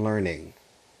online learning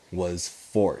was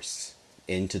forced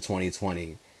into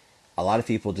 2020, a lot of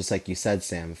people, just like you said,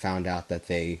 Sam, found out that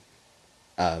they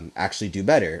actually do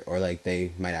better, or like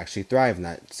they might actually thrive in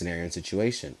that scenario and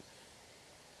situation.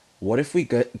 What if we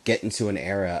get into an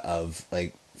era of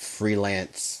like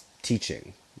freelance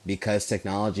teaching, because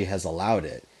technology has allowed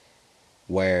it,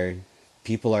 where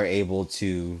people are able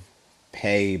to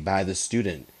pay by the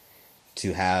student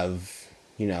to have,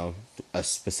 you know, a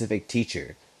specific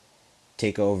teacher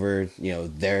take over,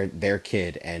 their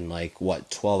kid and like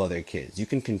what 12 other kids. You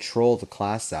can control the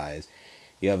class size.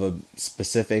 You have a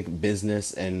specific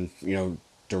business and,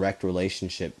 direct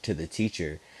relationship to the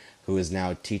teacher who is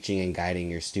now teaching and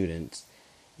guiding your students.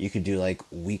 You could do like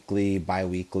weekly,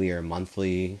 bi-weekly or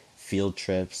monthly field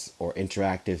trips or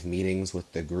interactive meetings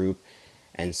with the group,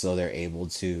 and so they're able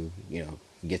to,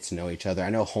 get to know each other.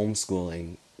 I know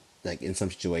homeschooling, like in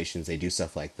some situations they do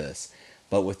stuff like this,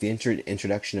 but with the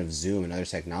introduction of Zoom and other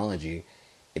technology,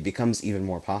 it becomes even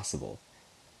more possible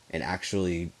and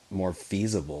actually more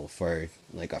feasible for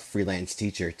like a freelance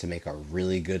teacher to make a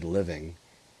really good living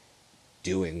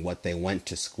doing what they went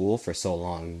to school for so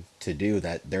long to do,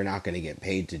 that they're not going to get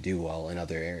paid to do well in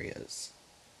other areas.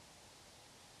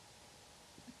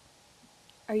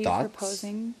 Are you Thoughts?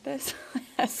 proposing this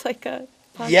as like a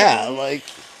Yeah, possibility? like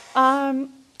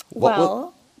Um, what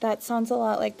well, that sounds a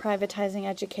lot like privatizing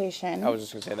I education. was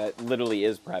just gonna say that literally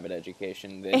is private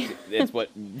education. It's what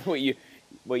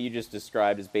you just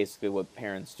described is basically what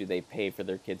parents do. They pay for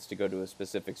their kids to go to a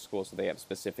specific school, so they have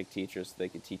specific teachers, so they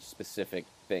can teach specific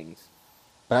things.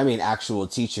 but I mean actual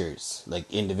teachers,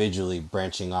 like individually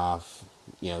branching off,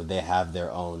 they have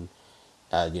their own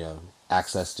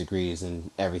access degrees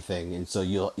and everything, and so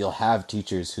you'll have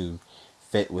teachers who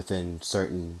fit within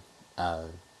certain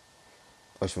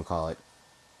what should we call it,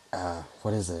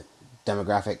 what is it,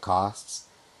 demographic costs,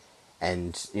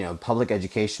 and public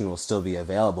education will still be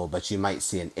available, but you might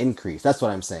see an increase. That's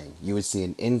what I'm saying. You would see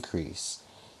an increase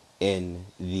in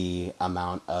the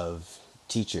amount of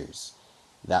teachers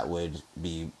that would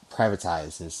be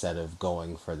privatized instead of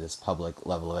going for this public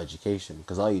level of education,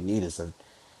 because all you need is a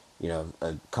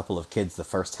couple of kids the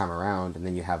first time around, and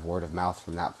then you have word of mouth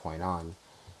from that point on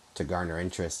to garner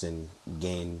interest and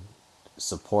gain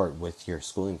support with your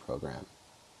schooling program.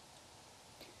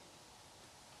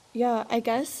 Yeah, I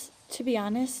guess to be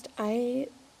honest, I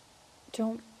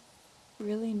don't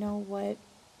really know what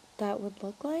that would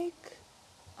look like.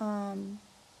 Um,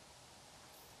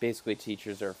 Basically,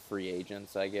 teachers are free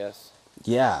agents, I guess.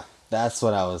 Yeah, that's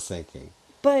what I was thinking.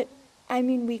 but I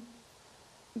mean,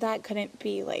 that couldn't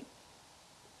be like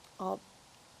all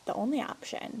the only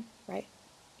option, right?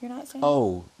 You're not saying?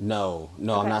 Oh, no.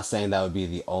 No, I'm Okay. not saying that would be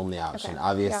the only Okay. option. Yeah.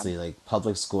 Obviously, like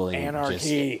public schooling just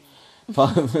Anarchy.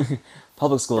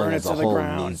 public schooling Burn it as a to the whole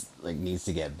ground. needs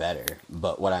to get better.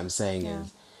 But what I'm saying Yeah.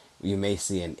 is you may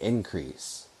see an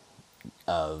increase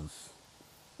of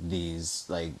these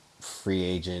like free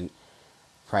agent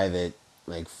private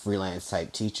like freelance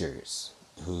type teachers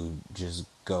who just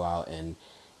go out and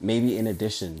maybe in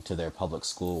addition to their public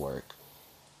school work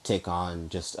take on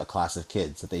just a class of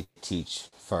kids that they teach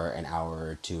for an hour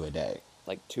or two a day,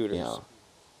 Like you tutors. know.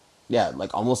 Yeah,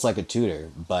 like almost like a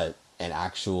tutor, but an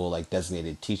actual like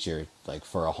designated teacher like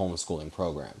for a homeschooling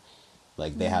program.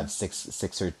 Like they have Mm.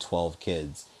 six or 12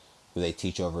 kids who they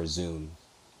teach over Zoom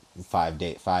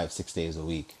 6 days a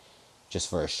week just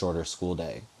for a shorter school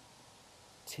day.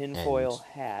 Tinfoil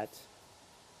And hat.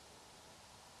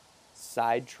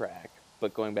 Sidetrack.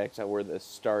 But going back to where this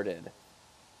started.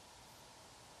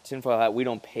 Tinfoil hat, we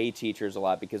don't pay teachers a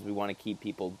lot because we want to keep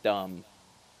people dumb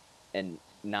and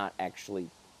not actually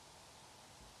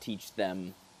teach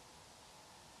them.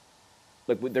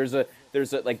 Like there's an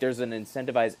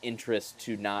incentivized interest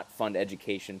to not fund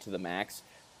education to the max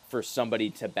for somebody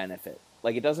to benefit.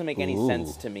 Like it doesn't make any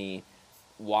sense ooh, to me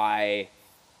why.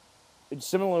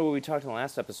 Similar to what we talked in the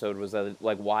last episode was that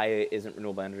like why isn't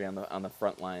renewable energy on the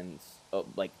front lines of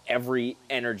like every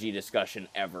energy discussion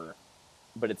ever,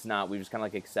 but it's not. We just kind of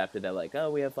like accepted that like, oh,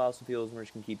 we have fossil fuels and we're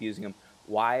just gonna keep using them.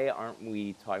 Why aren't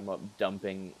we talking about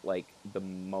dumping like the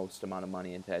most amount of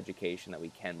money into education that we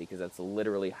can, because that's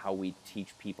literally how we teach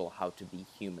people how to be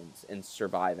humans and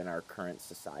survive in our current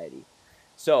society.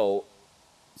 So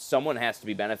someone has to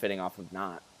be benefiting off of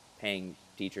not paying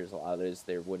teachers a lot. Others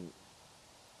there wouldn't.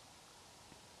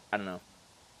 I don't know.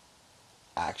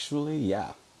 actually,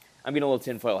 yeah. I'm getting a little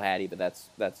tinfoil hatty, but that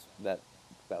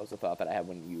was the thought that I had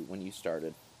when you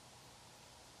started.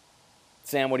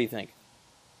 Sam, what do you think?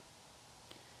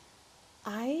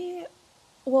 I,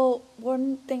 well,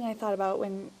 one thing I thought about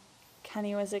when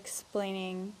Kenny was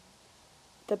explaining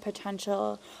the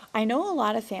potential, I know a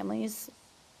lot of families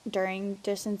during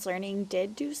distance learning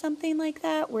did do something like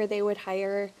that where they would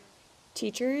hire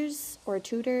teachers or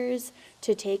tutors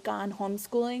to take on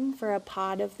homeschooling for a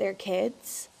pod of their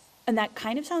kids. And that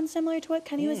kind of sounds similar to what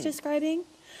Kenny was describing.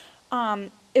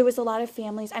 It was a lot of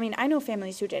families. I mean, I know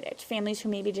families who did it, families who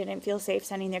maybe didn't feel safe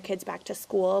sending their kids back to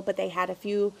school, but they had a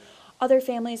few other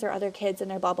families or other kids in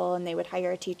their bubble and they would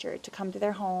hire a teacher to come to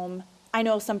their home. I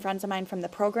know some friends of mine from the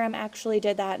program actually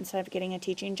did that instead of getting a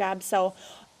teaching job. So,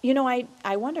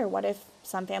 I wonder what if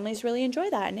some families really enjoy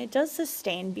that and it does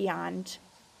sustain beyond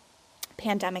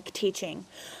pandemic teaching.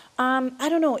 I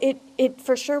don't know. It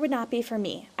for sure would not be for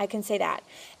me. I can say that.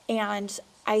 And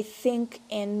I think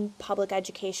in public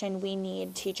education, we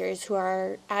need teachers who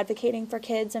are advocating for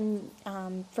kids and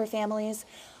for families.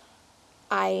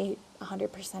 I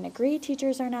 100% agree.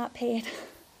 Teachers are not paid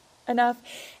enough.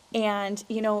 And,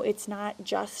 it's not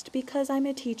just because I'm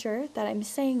a teacher that I'm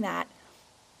saying that.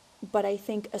 But I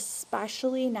think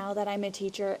especially now that I'm a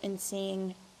teacher and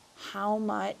seeing how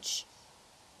much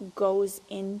goes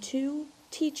into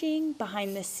teaching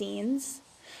behind the scenes.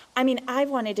 I mean, I've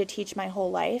wanted to teach my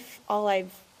whole life. All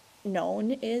I've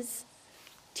known is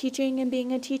teaching and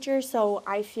being a teacher, so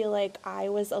I feel like I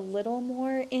was a little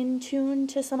more in tune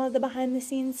to some of the behind the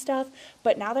scenes stuff.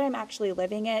 But now that I'm actually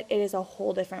living it, it is a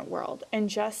whole different world. And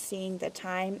just seeing the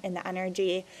time and the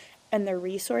energy and the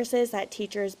resources that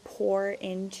teachers pour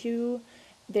into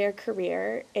their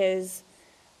career is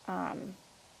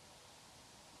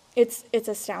it's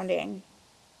astounding.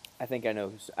 I think I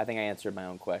know. I think I answered my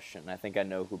own question. I think I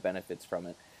know who benefits from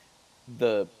it.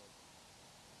 The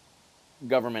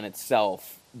government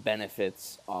itself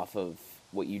benefits off of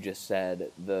what you just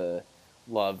said, the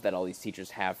love that all these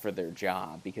teachers have for their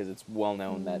job, because it's well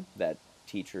known that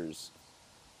teachers,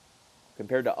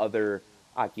 compared to other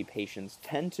occupations,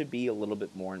 tend to be a little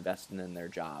bit more invested in their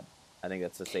job. I think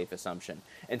that's a safe assumption.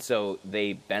 And so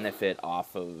they benefit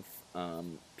off of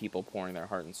people pouring their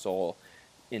heart and soul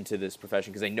into this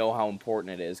profession because they know how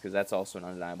important it is, because that's also an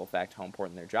undeniable fact how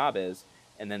important their job is.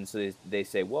 And then so they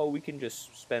say, well, we can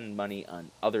just spend money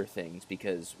on other things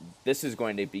because this is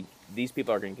going to be, these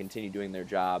people are going to continue doing their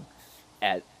job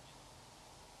at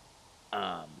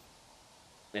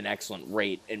an excellent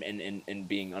rate and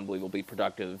being unbelievably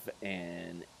productive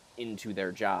and into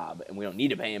their job, and we don't need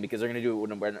to pay them because they're going to do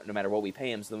it no matter what we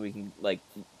pay them, so then we can like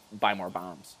buy more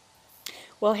bombs.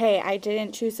 Well, hey, I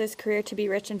didn't choose this career to be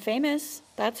rich and famous.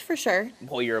 That's for sure.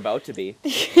 Well, you're about to be.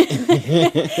 Yeah,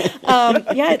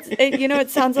 it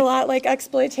sounds a lot like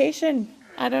exploitation.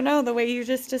 I don't know, the way you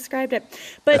just described it.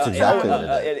 But That's exactly what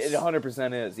it is. It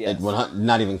 100% is, yes.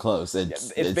 Not even close. It's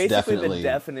Basically definitely the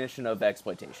definition of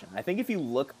exploitation. I think if you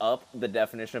look up the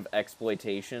definition of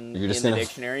exploitation You're in just the gonna-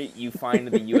 dictionary, you find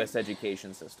the U.S.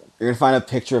 education system. You're gonna find a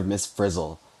picture of Miss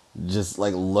Frizzle just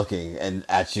like looking and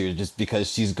at you just because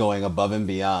she's going above and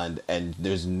beyond, and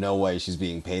there's no way she's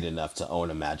being paid enough to own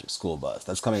a Magic School Bus.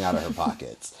 That's coming out of her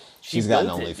pockets. She's got an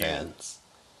built it, dude. OnlyFans.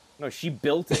 No, she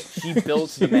built it. She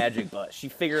built the Magic Bus. She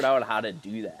figured out how to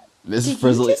do that. Mrs. did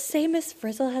Frizzle. you just say Miss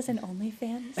Frizzle has an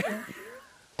OnlyFans?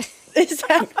 Is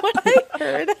that what I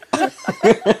heard?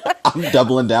 I'm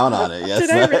doubling down on it. Yes, Did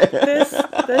I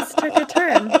this took a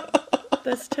turn.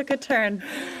 This took a turn.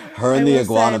 her and I the will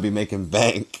iguana say- be making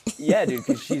bank. Yeah, dude,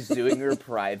 because she's doing her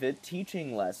private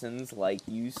teaching lessons, like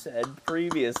you said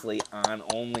previously, on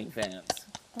OnlyFans.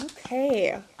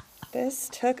 Okay. This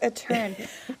took a turn.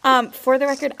 For the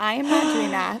record, I am not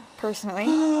doing that personally.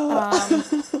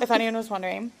 If anyone was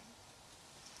wondering.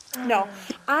 No.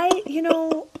 I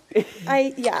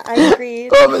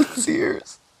agreed. I'm in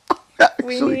tears. I'm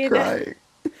We actually need- crying.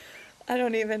 I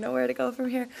don't even know where to go from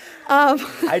here.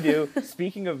 I do.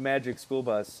 Speaking of Magic School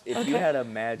Bus, if you Okay. had a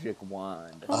magic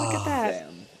wand, Oh, look at that.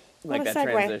 Sam, like What a that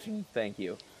segue. transition. Thank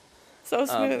you. So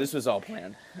smooth. This was all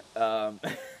planned.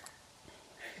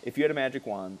 If you had a magic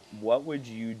wand, what would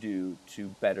you do to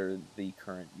better the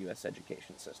current U.S.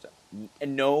 education system?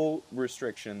 And no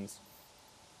restrictions,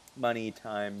 money,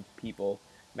 time, people.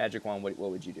 Magic wand, what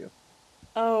would you do?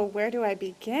 Oh, where do I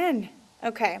begin?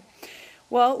 Okay.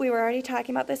 Well, we were already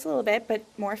talking about this a little bit, but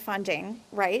more funding,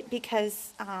 right?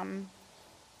 Because, part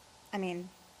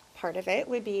of it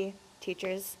would be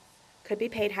teachers could be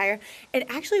paid higher. It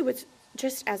actually was,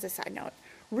 just as a side note,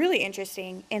 really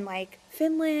interesting in like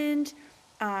Finland,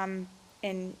 and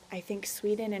I think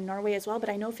Sweden and Norway as well, but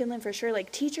I know Finland for sure,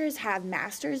 like teachers have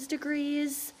master's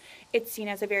degrees. It's seen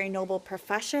as a very noble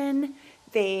profession.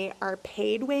 They are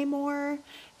paid way more,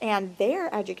 and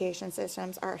their education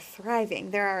systems are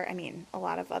thriving. There are, a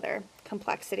lot of other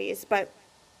complexities, but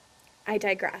I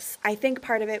digress. I think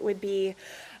part of it would be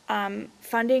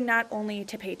funding not only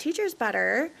to pay teachers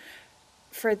better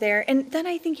for their, and then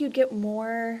I think you'd get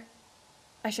more,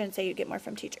 I shouldn't say you'd get more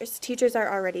from teachers. Teachers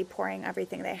are already pouring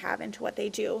everything they have into what they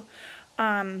do.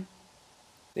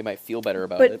 They might feel better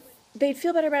about But it. they'd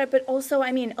feel better about it, but also,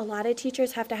 a lot of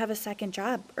teachers have to have a second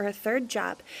job or a third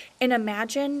job. And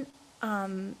imagine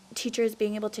teachers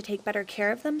being able to take better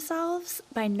care of themselves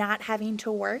by not having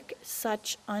to work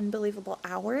such unbelievable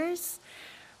hours.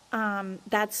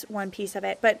 That's one piece of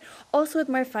it. But also with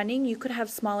more funding, you could have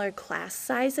smaller class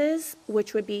sizes,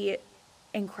 which would be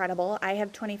incredible. I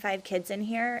have 25 kids in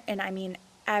here, and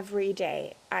every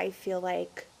day I feel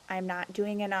like I'm not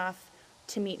doing enough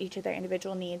to meet each of their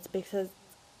individual needs, because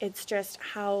it's just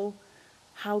how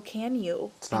can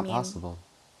you? It's not possible.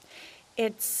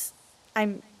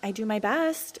 I do my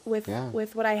best with Yeah.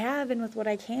 with what I have and with what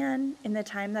I can in the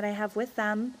time that I have with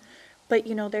them. But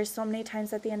there's so many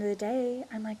times at the end of the day,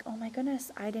 I'm like, oh my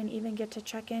goodness, I didn't even get to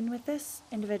check in with this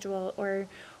individual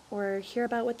or hear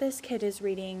about what this kid is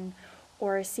reading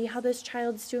or see how this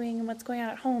child's doing and what's going on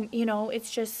at home.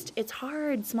 It's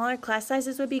hard. Smaller class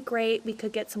sizes would be great. We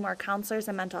could get some more counselors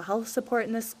and mental health support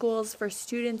in the schools for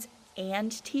students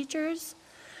and teachers.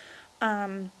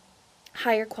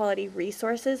 Higher quality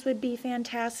resources would be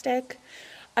fantastic.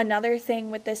 Another thing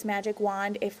with this magic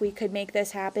wand, if we could make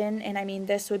this happen, and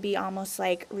this would be almost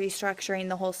like restructuring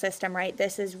the whole system, right?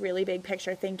 This is really big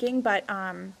picture thinking, but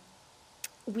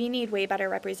we need way better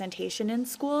representation in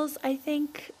schools, I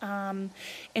think,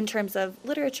 in terms of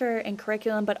literature and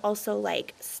curriculum, but also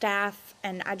like staff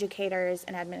and educators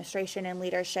and administration and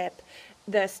leadership.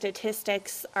 The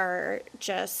statistics are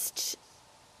just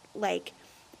like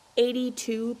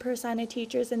 82% of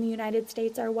teachers in the United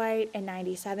States are white and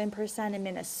 97% in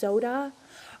Minnesota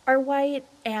are white.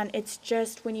 And it's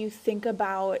just when you think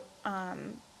about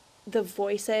the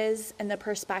voices and the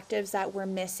perspectives that we're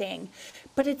missing.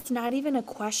 But it's not even a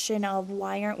question of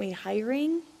why aren't we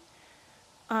hiring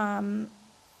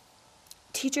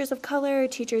teachers of color,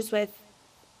 teachers with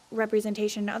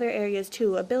representation in other areas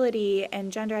too, ability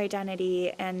and gender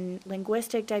identity and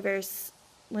linguistically diverse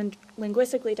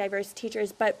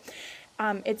teachers, but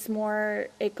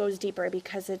it goes deeper,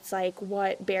 because it's like,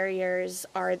 what barriers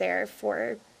are there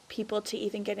for people to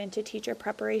even get into teacher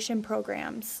preparation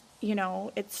programs?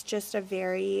 it's just a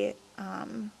very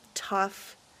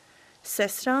tough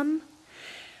system.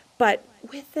 But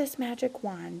with this magic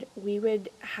wand, we would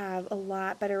have a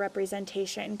lot better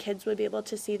representation. Kids would be able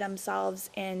to see themselves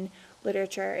in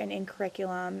literature and in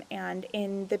curriculum and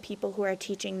in the people who are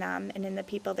teaching them and in the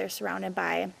people they're surrounded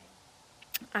by.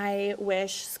 I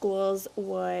wish schools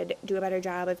would do a better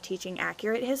job of teaching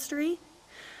accurate history.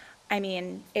 I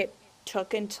mean, it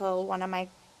took until one of my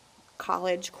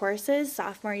college courses,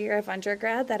 sophomore year of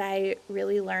undergrad, that I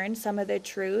really learned some of the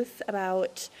truth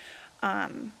about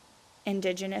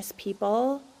indigenous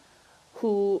people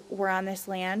who were on this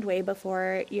land way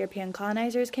before European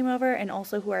colonizers came over, and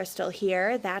also who are still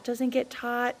here. That doesn't get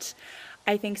taught.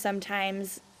 I think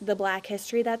sometimes the Black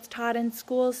history that's taught in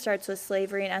schools starts with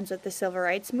slavery and ends with the Civil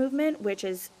Rights Movement, which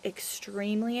is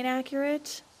extremely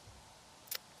inaccurate.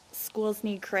 Schools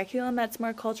need curriculum that's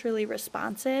more culturally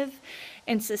responsive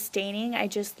and sustaining. I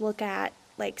just look at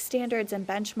like standards and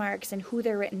benchmarks and who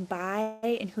they're written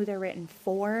by and who they're written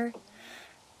for.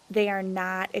 They are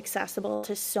not accessible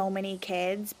to so many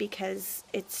kids because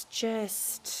it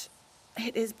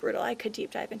is brutal. I could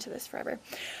deep dive into this forever.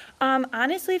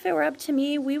 Honestly, if it were up to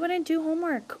me, we wouldn't do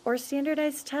homework or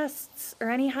standardized tests or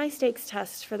any high stakes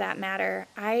tests for that matter.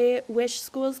 I wish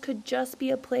schools could just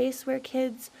be a place where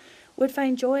kids would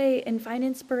find joy and find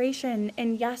inspiration.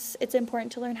 And yes, it's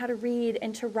important to learn how to read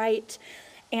and to write.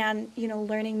 And,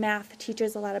 learning math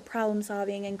teaches a lot of problem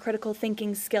solving and critical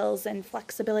thinking skills and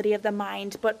flexibility of the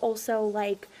mind. But also,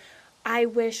 I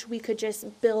wish we could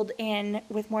just build in,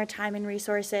 with more time and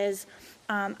resources,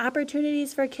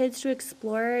 opportunities for kids to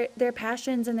explore their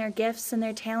passions and their gifts and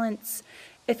their talents.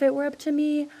 If it were up to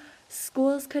me,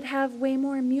 schools could have way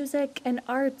more music and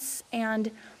arts, and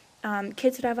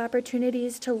kids would have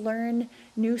opportunities to learn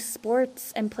new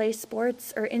sports and play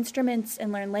sports or instruments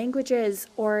and learn languages,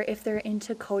 or if they're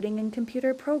into coding and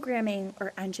computer programming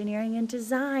or engineering and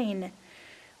design.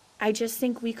 I just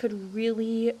think we could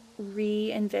really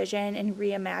re-envision and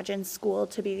reimagine school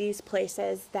to be these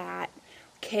places that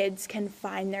kids can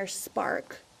find their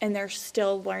spark, and they're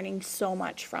still learning so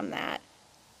much from that.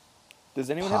 Does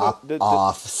anyone Pop have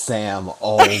off, Sam.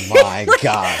 Oh my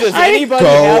gosh. Does anybody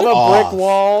Go have a off. brick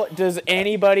wall? Does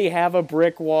anybody have a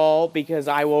brick wall? Because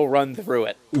I will run through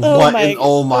it.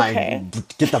 Oh my. Okay.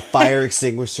 Get the fire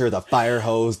extinguisher, the fire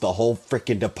hose, the whole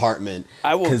freaking department.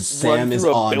 I will Because run Sam is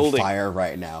through a on building. fire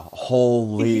right now.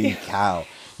 Holy cow.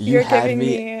 You're giving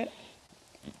me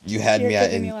You had you're me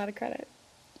at giving me a lot of credit.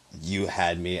 you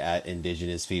had me at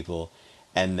Indigenous people,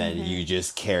 and then you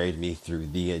just carried me through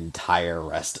the entire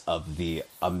rest of the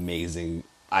amazing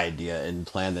idea and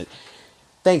plan that.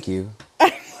 Thank you.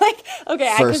 Okay,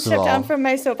 I can First of step down all- from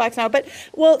my soapbox now, but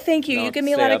thank you. You Don't give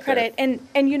me a stay lot of out there. credit, and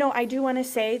I do want to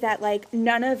say that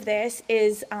none of this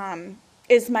is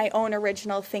my own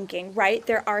original thinking, right?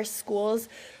 There are schools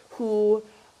who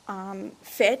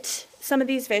fit some of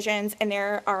these visions, and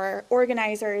there are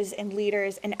organizers and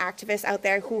leaders and activists out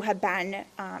there who have been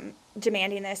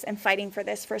demanding this and fighting for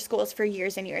this for schools for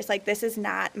years and years. This is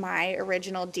not my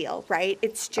original deal, right?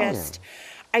 It's just,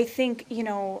 I think,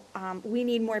 we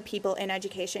need more people in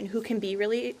education who can be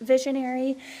really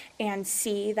visionary and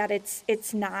see that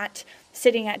it's not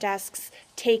sitting at desks,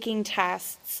 taking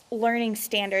tests, learning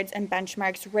standards and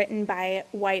benchmarks written by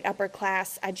white upper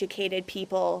class educated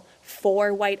people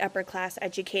for white upper class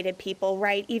educated people,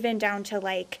 right? Even down to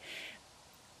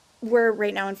we're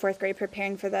right now in 4th grade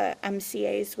preparing for the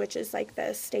MCAs, which is the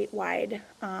statewide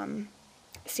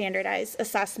standardized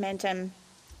assessment, and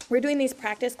we're doing these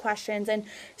practice questions, and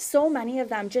so many of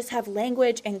them just have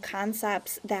language and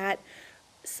concepts that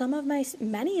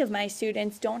many of my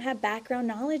students don't have background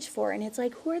knowledge for. And it's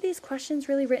who are these questions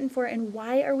really written for, and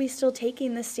why are we still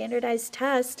taking this standardized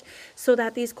test so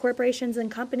that these corporations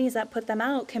and companies that put them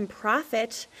out can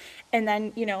profit and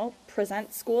then,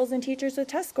 present schools and teachers with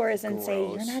test scores and say,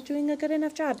 you're not doing a good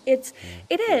enough job. It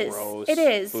is. Gross.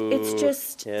 It's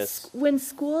just Yes. when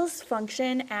schools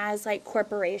function as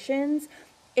corporations,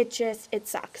 it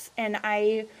sucks. And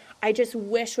I just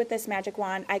wish with this magic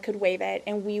wand I could wave it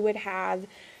and we would have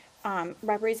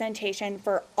representation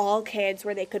for all kids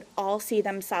where they could all see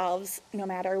themselves no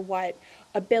matter what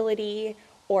ability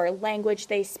or language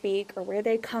they speak or where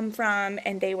they come from,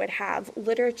 and they would have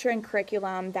literature and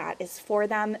curriculum that is for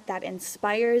them, that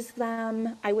inspires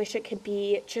them. I wish it could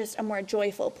be just a more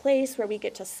joyful place where we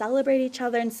get to celebrate each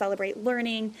other and celebrate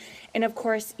learning. And of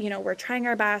course, we're trying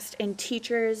our best, and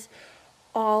teachers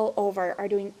all over are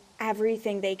doing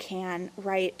everything they can,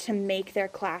 right, to make their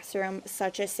classroom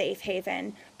such a safe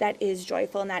haven that is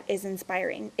joyful and that is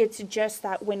inspiring. It's just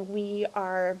that when we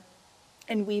are,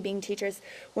 and we being teachers,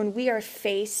 when we are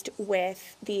faced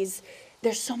with these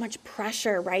there's so much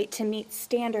pressure, right, to meet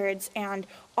standards and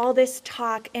all this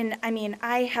talk. And I mean,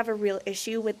 I have a real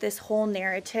issue with this whole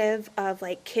narrative of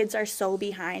like kids are so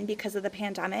behind because of the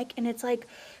pandemic. And it's like,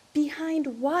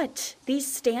 behind what?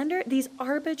 These Yeah,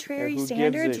 arbitrary who gives a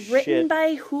standards written shit?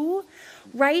 by who?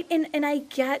 Right? And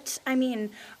I mean,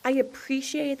 I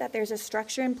appreciate that there's a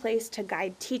structure in place to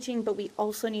guide teaching, but we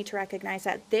also need to recognize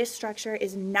that this structure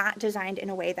is not designed in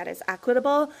a way that is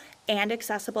equitable and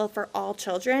accessible for all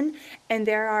children. And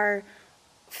there are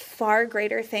far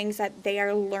greater things that they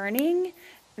are learning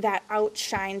that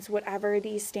outshines whatever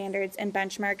these standards and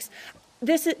benchmarks.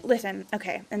 This is, listen,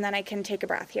 okay, and then I can take a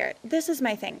breath here. This is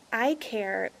my thing. I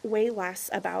care way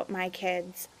less about my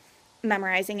kids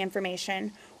memorizing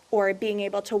information or being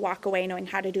able to walk away knowing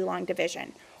how to do long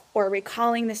division or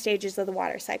recalling the stages of the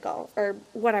water cycle or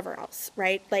whatever else,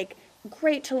 right? Like,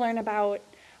 great to learn about.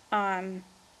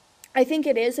 I think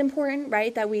it is important,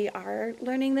 right, that we are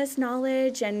learning this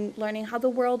knowledge and learning how the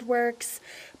world works,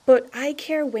 but I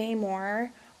care way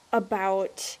more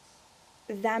about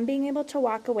them being able to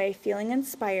walk away feeling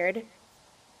inspired,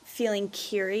 feeling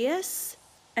curious,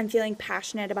 and feeling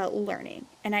passionate about learning.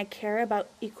 And I care about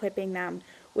equipping them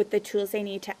with the tools they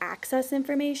need to access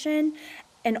information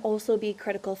and also be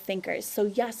critical thinkers. So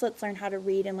yes, let's learn how to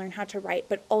read and learn how to write,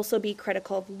 but also be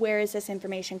critical of where is this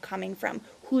information coming from?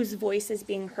 Whose voice is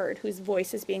being heard? Whose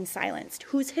voice is being silenced?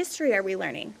 Whose history are we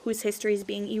learning? Whose history is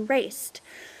being erased?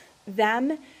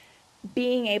 Them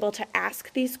being able to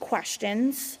ask these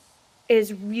questions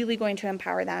is really going to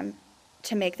empower them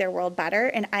to make their world better.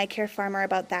 And I care far more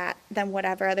about that than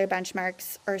whatever other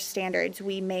benchmarks or standards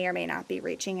we may or may not be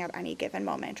reaching at any given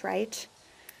moment, right?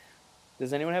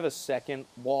 Does anyone have a second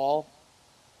wall?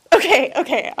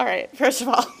 Okay, all right. First of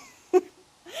all,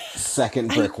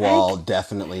 Second I, brick I, wall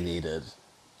definitely needed.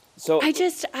 So I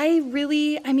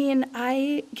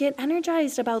get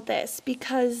energized about this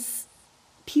because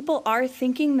people are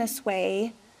thinking this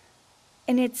way,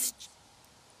 and it's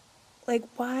like,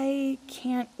 why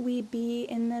can't we be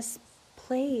in this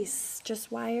place?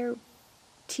 Just why are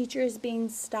teachers being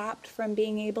stopped from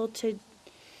being able to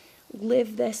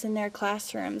live this in their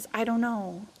classrooms? I don't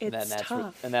know. It's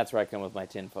tough. and that's where I come with my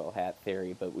tinfoil hat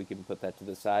theory, but we can put that to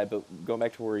the side. But going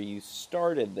back to where you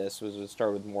started, this was to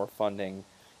start with more funding,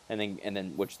 and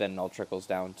then which then all trickles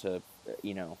down to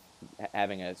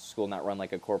having a school not run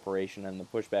like a corporation, and the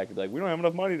pushback would be like, we don't have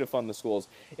enough money to fund the schools.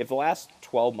 If the last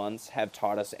 12 months have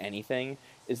taught us anything,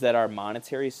 is that our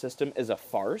monetary system is a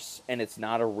farce and it's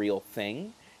not a real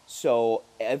thing. So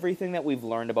everything that we've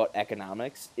learned about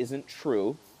economics isn't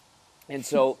true. And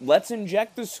so let's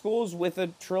inject the schools with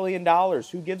 $1 trillion.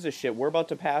 Who gives a shit? We're about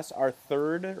to pass our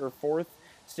third or fourth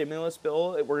stimulus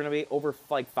bill. We're going to be over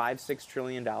like $5-6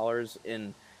 trillion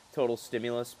in total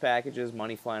stimulus packages,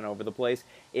 money flying over the place.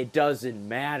 It doesn't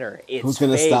matter. It's Who's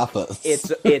going to fake. stop us?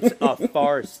 It's a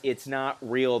farce. It's not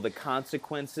real. The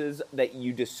consequences that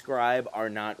you describe are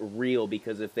not real,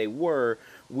 because if they were,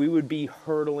 we would be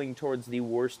hurtling towards the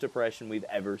worst depression we've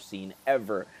ever seen,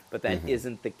 ever. But that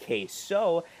isn't the case.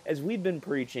 So, as we've been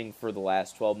preaching for the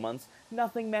last 12 months,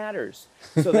 nothing matters.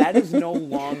 So that is no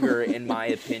longer, in my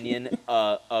opinion,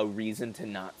 a reason to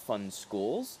not fund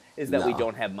schools, is that we No.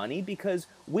 don't have money, because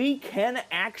we can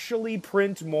actually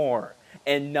print more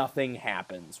and nothing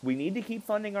happens. We need to keep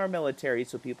funding our military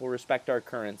so people respect our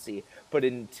currency. But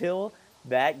until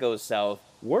that goes south,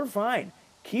 we're fine.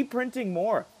 Keep printing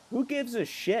more. Who gives a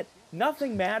shit?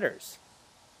 Nothing matters.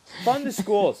 Fund the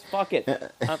schools. Fuck it.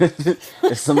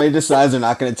 If somebody decides they're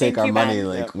not going to take Thank our you, money, Ben.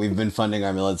 like, Yep. we've been funding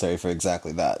our military for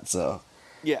exactly that. So,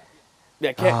 Yeah.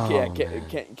 Yeah, man.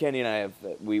 Kenny and I have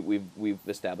we've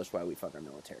established why we fund our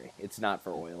military. It's not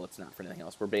for oil. It's not for anything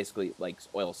else. We're basically like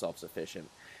oil self-sufficient.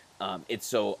 It's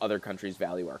so other countries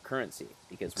value our currency,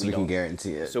 because So we can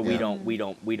guarantee it. So yeah. we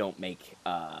don't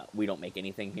make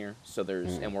anything here. So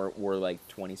there's and we're like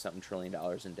 20-something trillion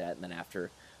dollars in debt, and then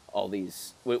after all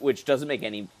these, which doesn't make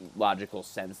any logical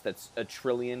sense. That's $1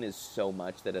 trillion is so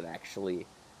much that it actually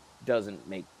doesn't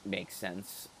make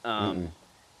sense.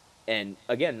 And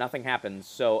again, nothing happens.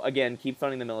 So again, keep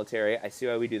funding the military. I see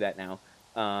why we do that now.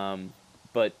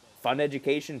 But fund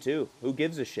education too. Who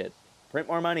gives a shit? Print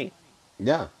more money.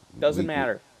 Yeah. Doesn't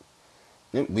matter.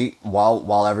 We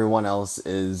while everyone else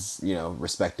is,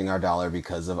 respecting our dollar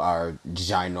because of our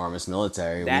ginormous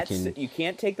military, You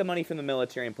can't take the money from the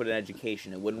military and put it in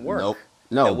education. It wouldn't work. Nope.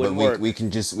 That No, but wouldn't work. we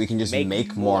can just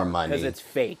make more money. because it's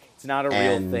fake. It's not a real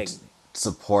and thing.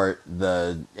 support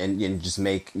and just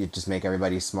make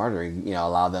everybody smarter,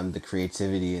 allow them the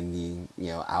creativity and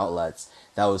the outlets.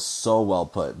 That was so well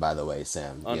put, by the way,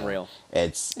 Sam. Unreal. Oh,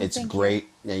 It's thank you. great.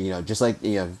 Just like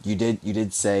you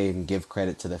did say and give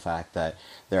credit to the fact that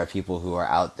there are people who are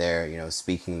out there,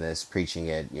 speaking this, preaching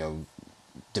it,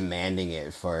 demanding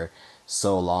it for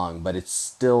so long, but it's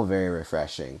still very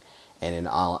refreshing. And in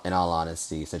all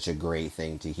honesty, such a great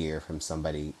thing to hear from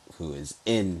somebody who is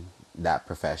in that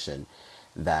profession,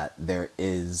 that there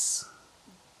is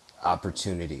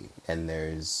opportunity and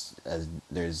there's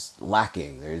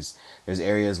lacking, there's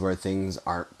areas where things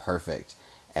aren't perfect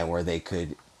and where they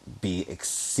could be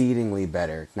exceedingly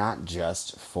better, not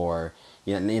just for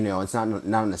it's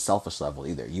not on a selfish level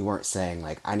either. You weren't saying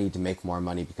like, I need to make more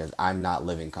money because I'm not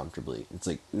living comfortably. It's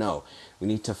like, no, we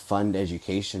need to fund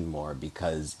education more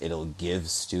because it'll give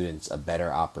students a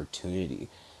better opportunity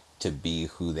to be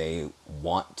who they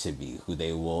want to be, who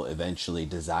they will eventually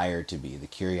desire to be. The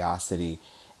curiosity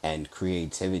and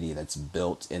creativity that's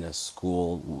built in a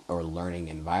school or learning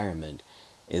environment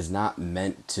is not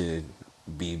meant to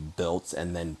be built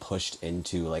and then pushed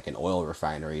into like an oil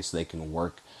refinery so they can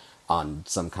work on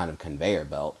some kind of conveyor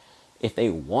belt. If they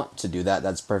want to do that,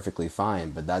 that's perfectly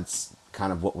fine, but that's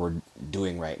kind of what we're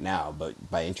doing right now. But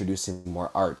by introducing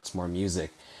more arts, more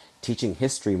music, teaching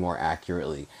history more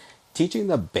accurately, teaching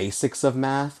the basics of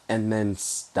math, and then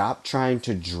stop trying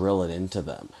to drill it into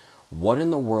them. What in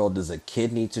the world does a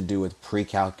kid need to do with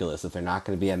pre-calculus if they're not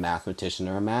going to be a mathematician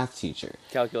or a math teacher?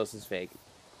 Calculus is fake.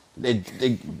 They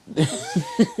Nick,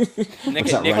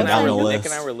 What's that Nick, run and down the Nick list?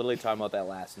 and I were literally talking about that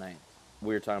last night.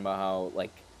 We were talking about how,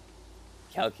 like,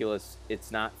 calculus,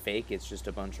 it's not fake, it's just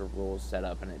a bunch of rules set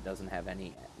up, and it doesn't have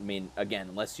any... I mean, again,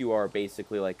 unless you are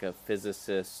basically like a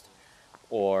physicist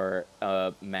or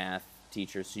a math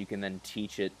teacher, so you can then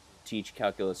teach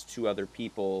calculus to other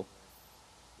people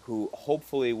who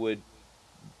hopefully would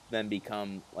then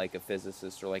become like a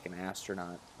physicist or like an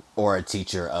astronaut. or a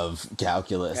teacher of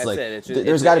calculus. That's Like, it. It's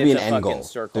there's got to be it's an a end fucking goal.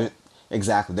 circle.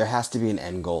 Exactly. There has to be an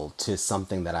end goal to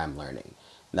something that I'm learning.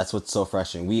 And that's what's so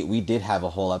frustrating. We did have a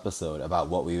whole episode about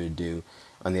what we would do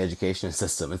on the education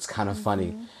system. It's kind of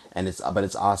funny, and it's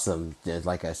awesome.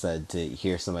 Like I said, to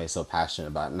hear somebody so passionate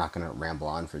about it. I'm not gonna ramble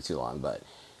on for too long, but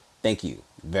thank you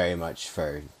very much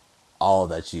for all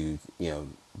that you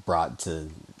brought to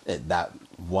it, that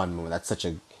one moment. That's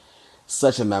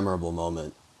such a memorable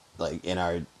moment, like in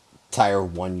our entire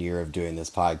 1 year of doing this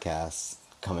podcast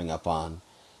coming up on.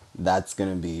 That's going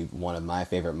to be one of my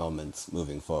favorite moments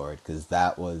moving forward because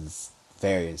that was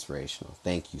very inspirational.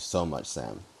 Thank you so much,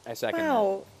 Sam. I second that.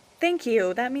 Wow. Thank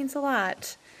you. That means a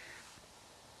lot.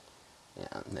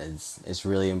 Yeah, it's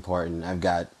really important. I've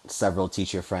got several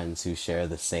teacher friends who share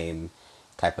the same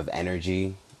type of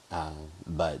energy,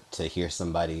 but to hear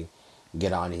somebody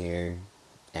get on here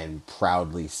and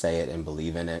proudly say it and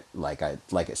believe in it, like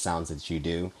it sounds that you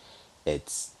do,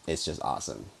 it's just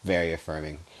awesome. Very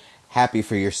affirming. Happy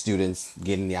for your students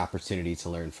getting the opportunity to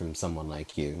learn from someone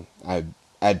like you.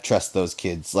 I'd trust those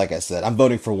kids. Like I said, I'm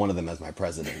voting for one of them as my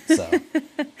president. So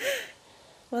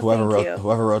Well, whoever thank wrote you.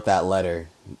 whoever wrote that letter,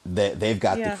 they've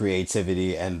got the Yeah.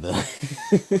 creativity and the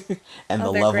and the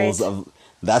Oh, they're levels great. of,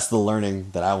 that's the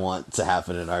learning that I want to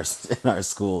happen in our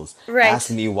schools. Right. Ask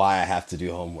me why I have to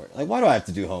do homework. Like, why do I have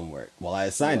to do homework? Well, I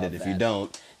assigned it. Love If you that.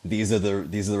 don't, these are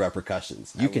the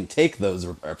repercussions. You can take those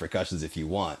repercussions if you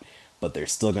want, but they're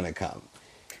still gonna come.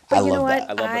 I But you know love what? that.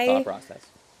 I love the thought process.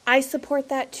 I support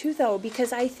that too, though,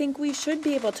 because I think we should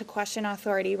be able to question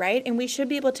authority, right? And we should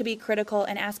be able to be critical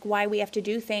and ask why we have to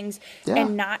do things Yeah.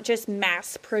 and not just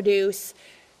mass produce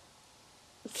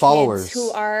Followers. kids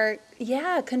who are,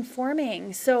 yeah,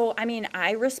 conforming. So, I mean,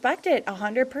 I respect it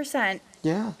 100%.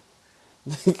 Yeah.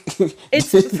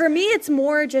 It's for me, it's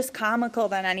more just comical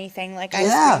than anything. Like I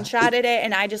Yeah. screenshotted it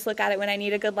and I just look at it when I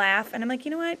need a good laugh, and I'm like,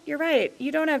 you know what? You're right.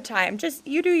 You don't have time. Just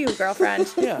you do you,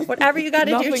 girlfriend. Yeah. Whatever you got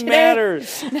to do Nothing today.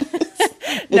 matters.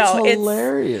 No, it's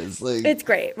hilarious. it's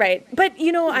great, right? But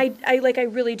you know, I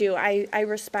really do. I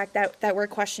respect that we're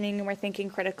questioning and we're thinking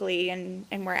critically and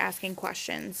we're asking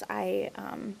questions. I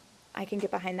can get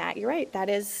behind that. You're right.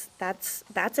 That's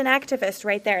an activist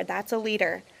right there. That's a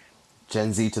leader.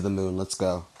 Gen Z to the moon. Let's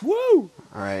go. Woo!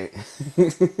 All right.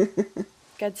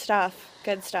 Good stuff.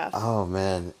 Good stuff. Oh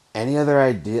man. Any other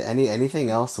idea? Anything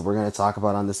else that we're gonna talk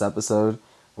about on this episode?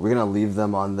 We're gonna leave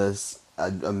them on this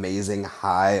amazing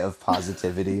high of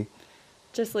positivity.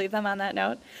 Just leave them on that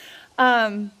note.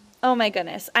 Oh my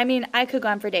goodness. I mean, I could go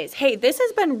on for days. Hey, this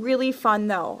has been really fun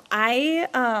though.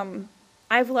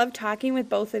 I've loved talking with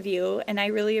both of you, and I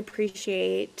really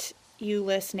appreciate you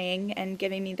listening and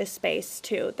giving me the space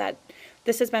too. That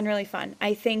this has been really fun.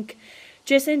 I think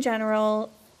just in general,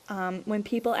 when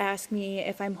people ask me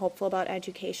if I'm hopeful about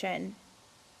education,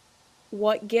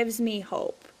 what gives me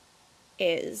hope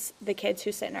is the kids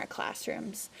who sit in our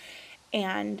classrooms.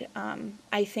 And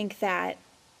I think that,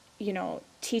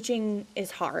 teaching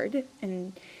is hard,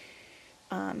 and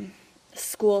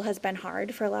school has been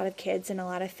hard for a lot of kids and a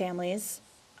lot of families.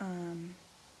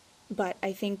 But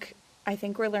I think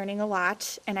we're learning a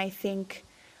lot, and I think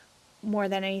more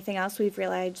than anything else, we've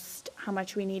realized how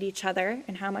much we need each other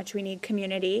and how much we need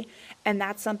community, and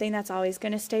that's something that's always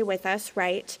going to stay with us,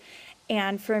 right?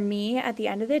 And for me, at the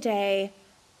end of the day,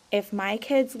 if my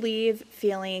kids leave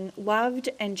feeling loved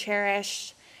and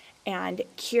cherished and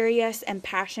curious and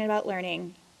passionate about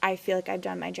learning, I feel like I've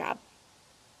done my job.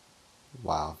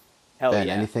 Wow. Hell Ben,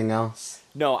 yeah. anything else?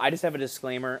 No, I just have a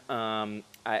disclaimer.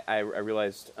 I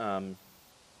realized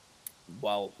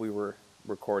while we were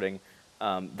recording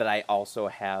that I also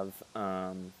have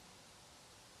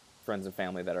friends and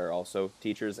family that are also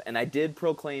teachers, and I did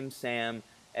proclaim Sam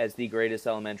as the greatest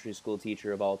elementary school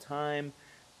teacher of all time.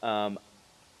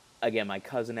 Again, my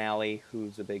cousin Allie,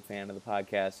 who's a big fan of the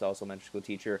podcast, is also an elementary school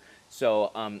teacher.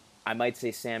 So I might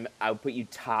say, Sam, I would put you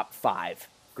top 5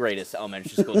 greatest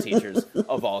elementary school teachers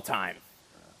of all time.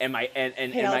 And my aunt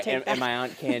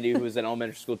Candy, who was an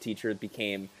elementary school teacher,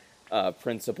 became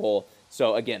principal.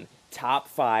 So again, top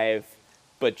 5.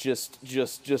 But just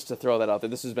to throw that out there,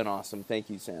 this has been awesome. Thank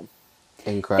you, Sam.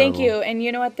 Incredible. Thank you. And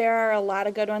you know what? There are a lot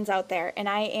of good ones out there. And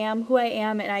I am who I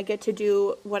am, and I get to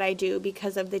do what I do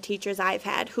because of the teachers I've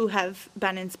had who have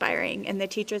been inspiring, and the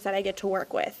teachers that I get to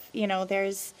work with.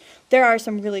 There are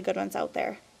some really good ones out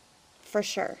there, for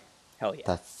sure. Hell yeah.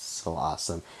 That's so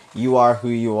awesome. You are who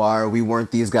you are. We weren't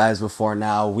these guys before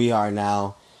now. We are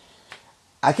now.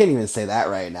 I can't even say that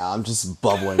right now. I'm just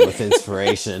bubbling with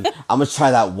inspiration. I'm going to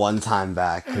try that one time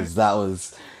back, because that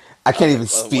was... I can't even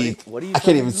speak. What are you I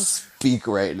can't even speak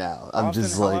right now. I'm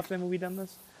just How like... often have we done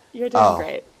this? You're doing Oh,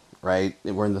 great. right?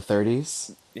 We're in the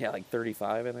 30s. Yeah, like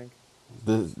 35, I think.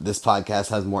 This podcast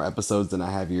has more episodes than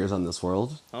I have years on this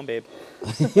world. Oh, babe.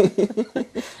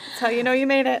 That's how you know you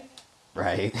made it.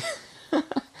 Right?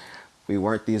 We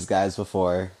weren't these guys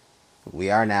before. We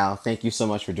are now. Thank you so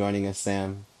much for joining us,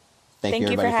 Sam. Thank you,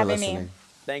 Thank you for everybody, for having me. listening.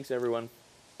 Thanks, everyone.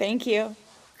 Thank you.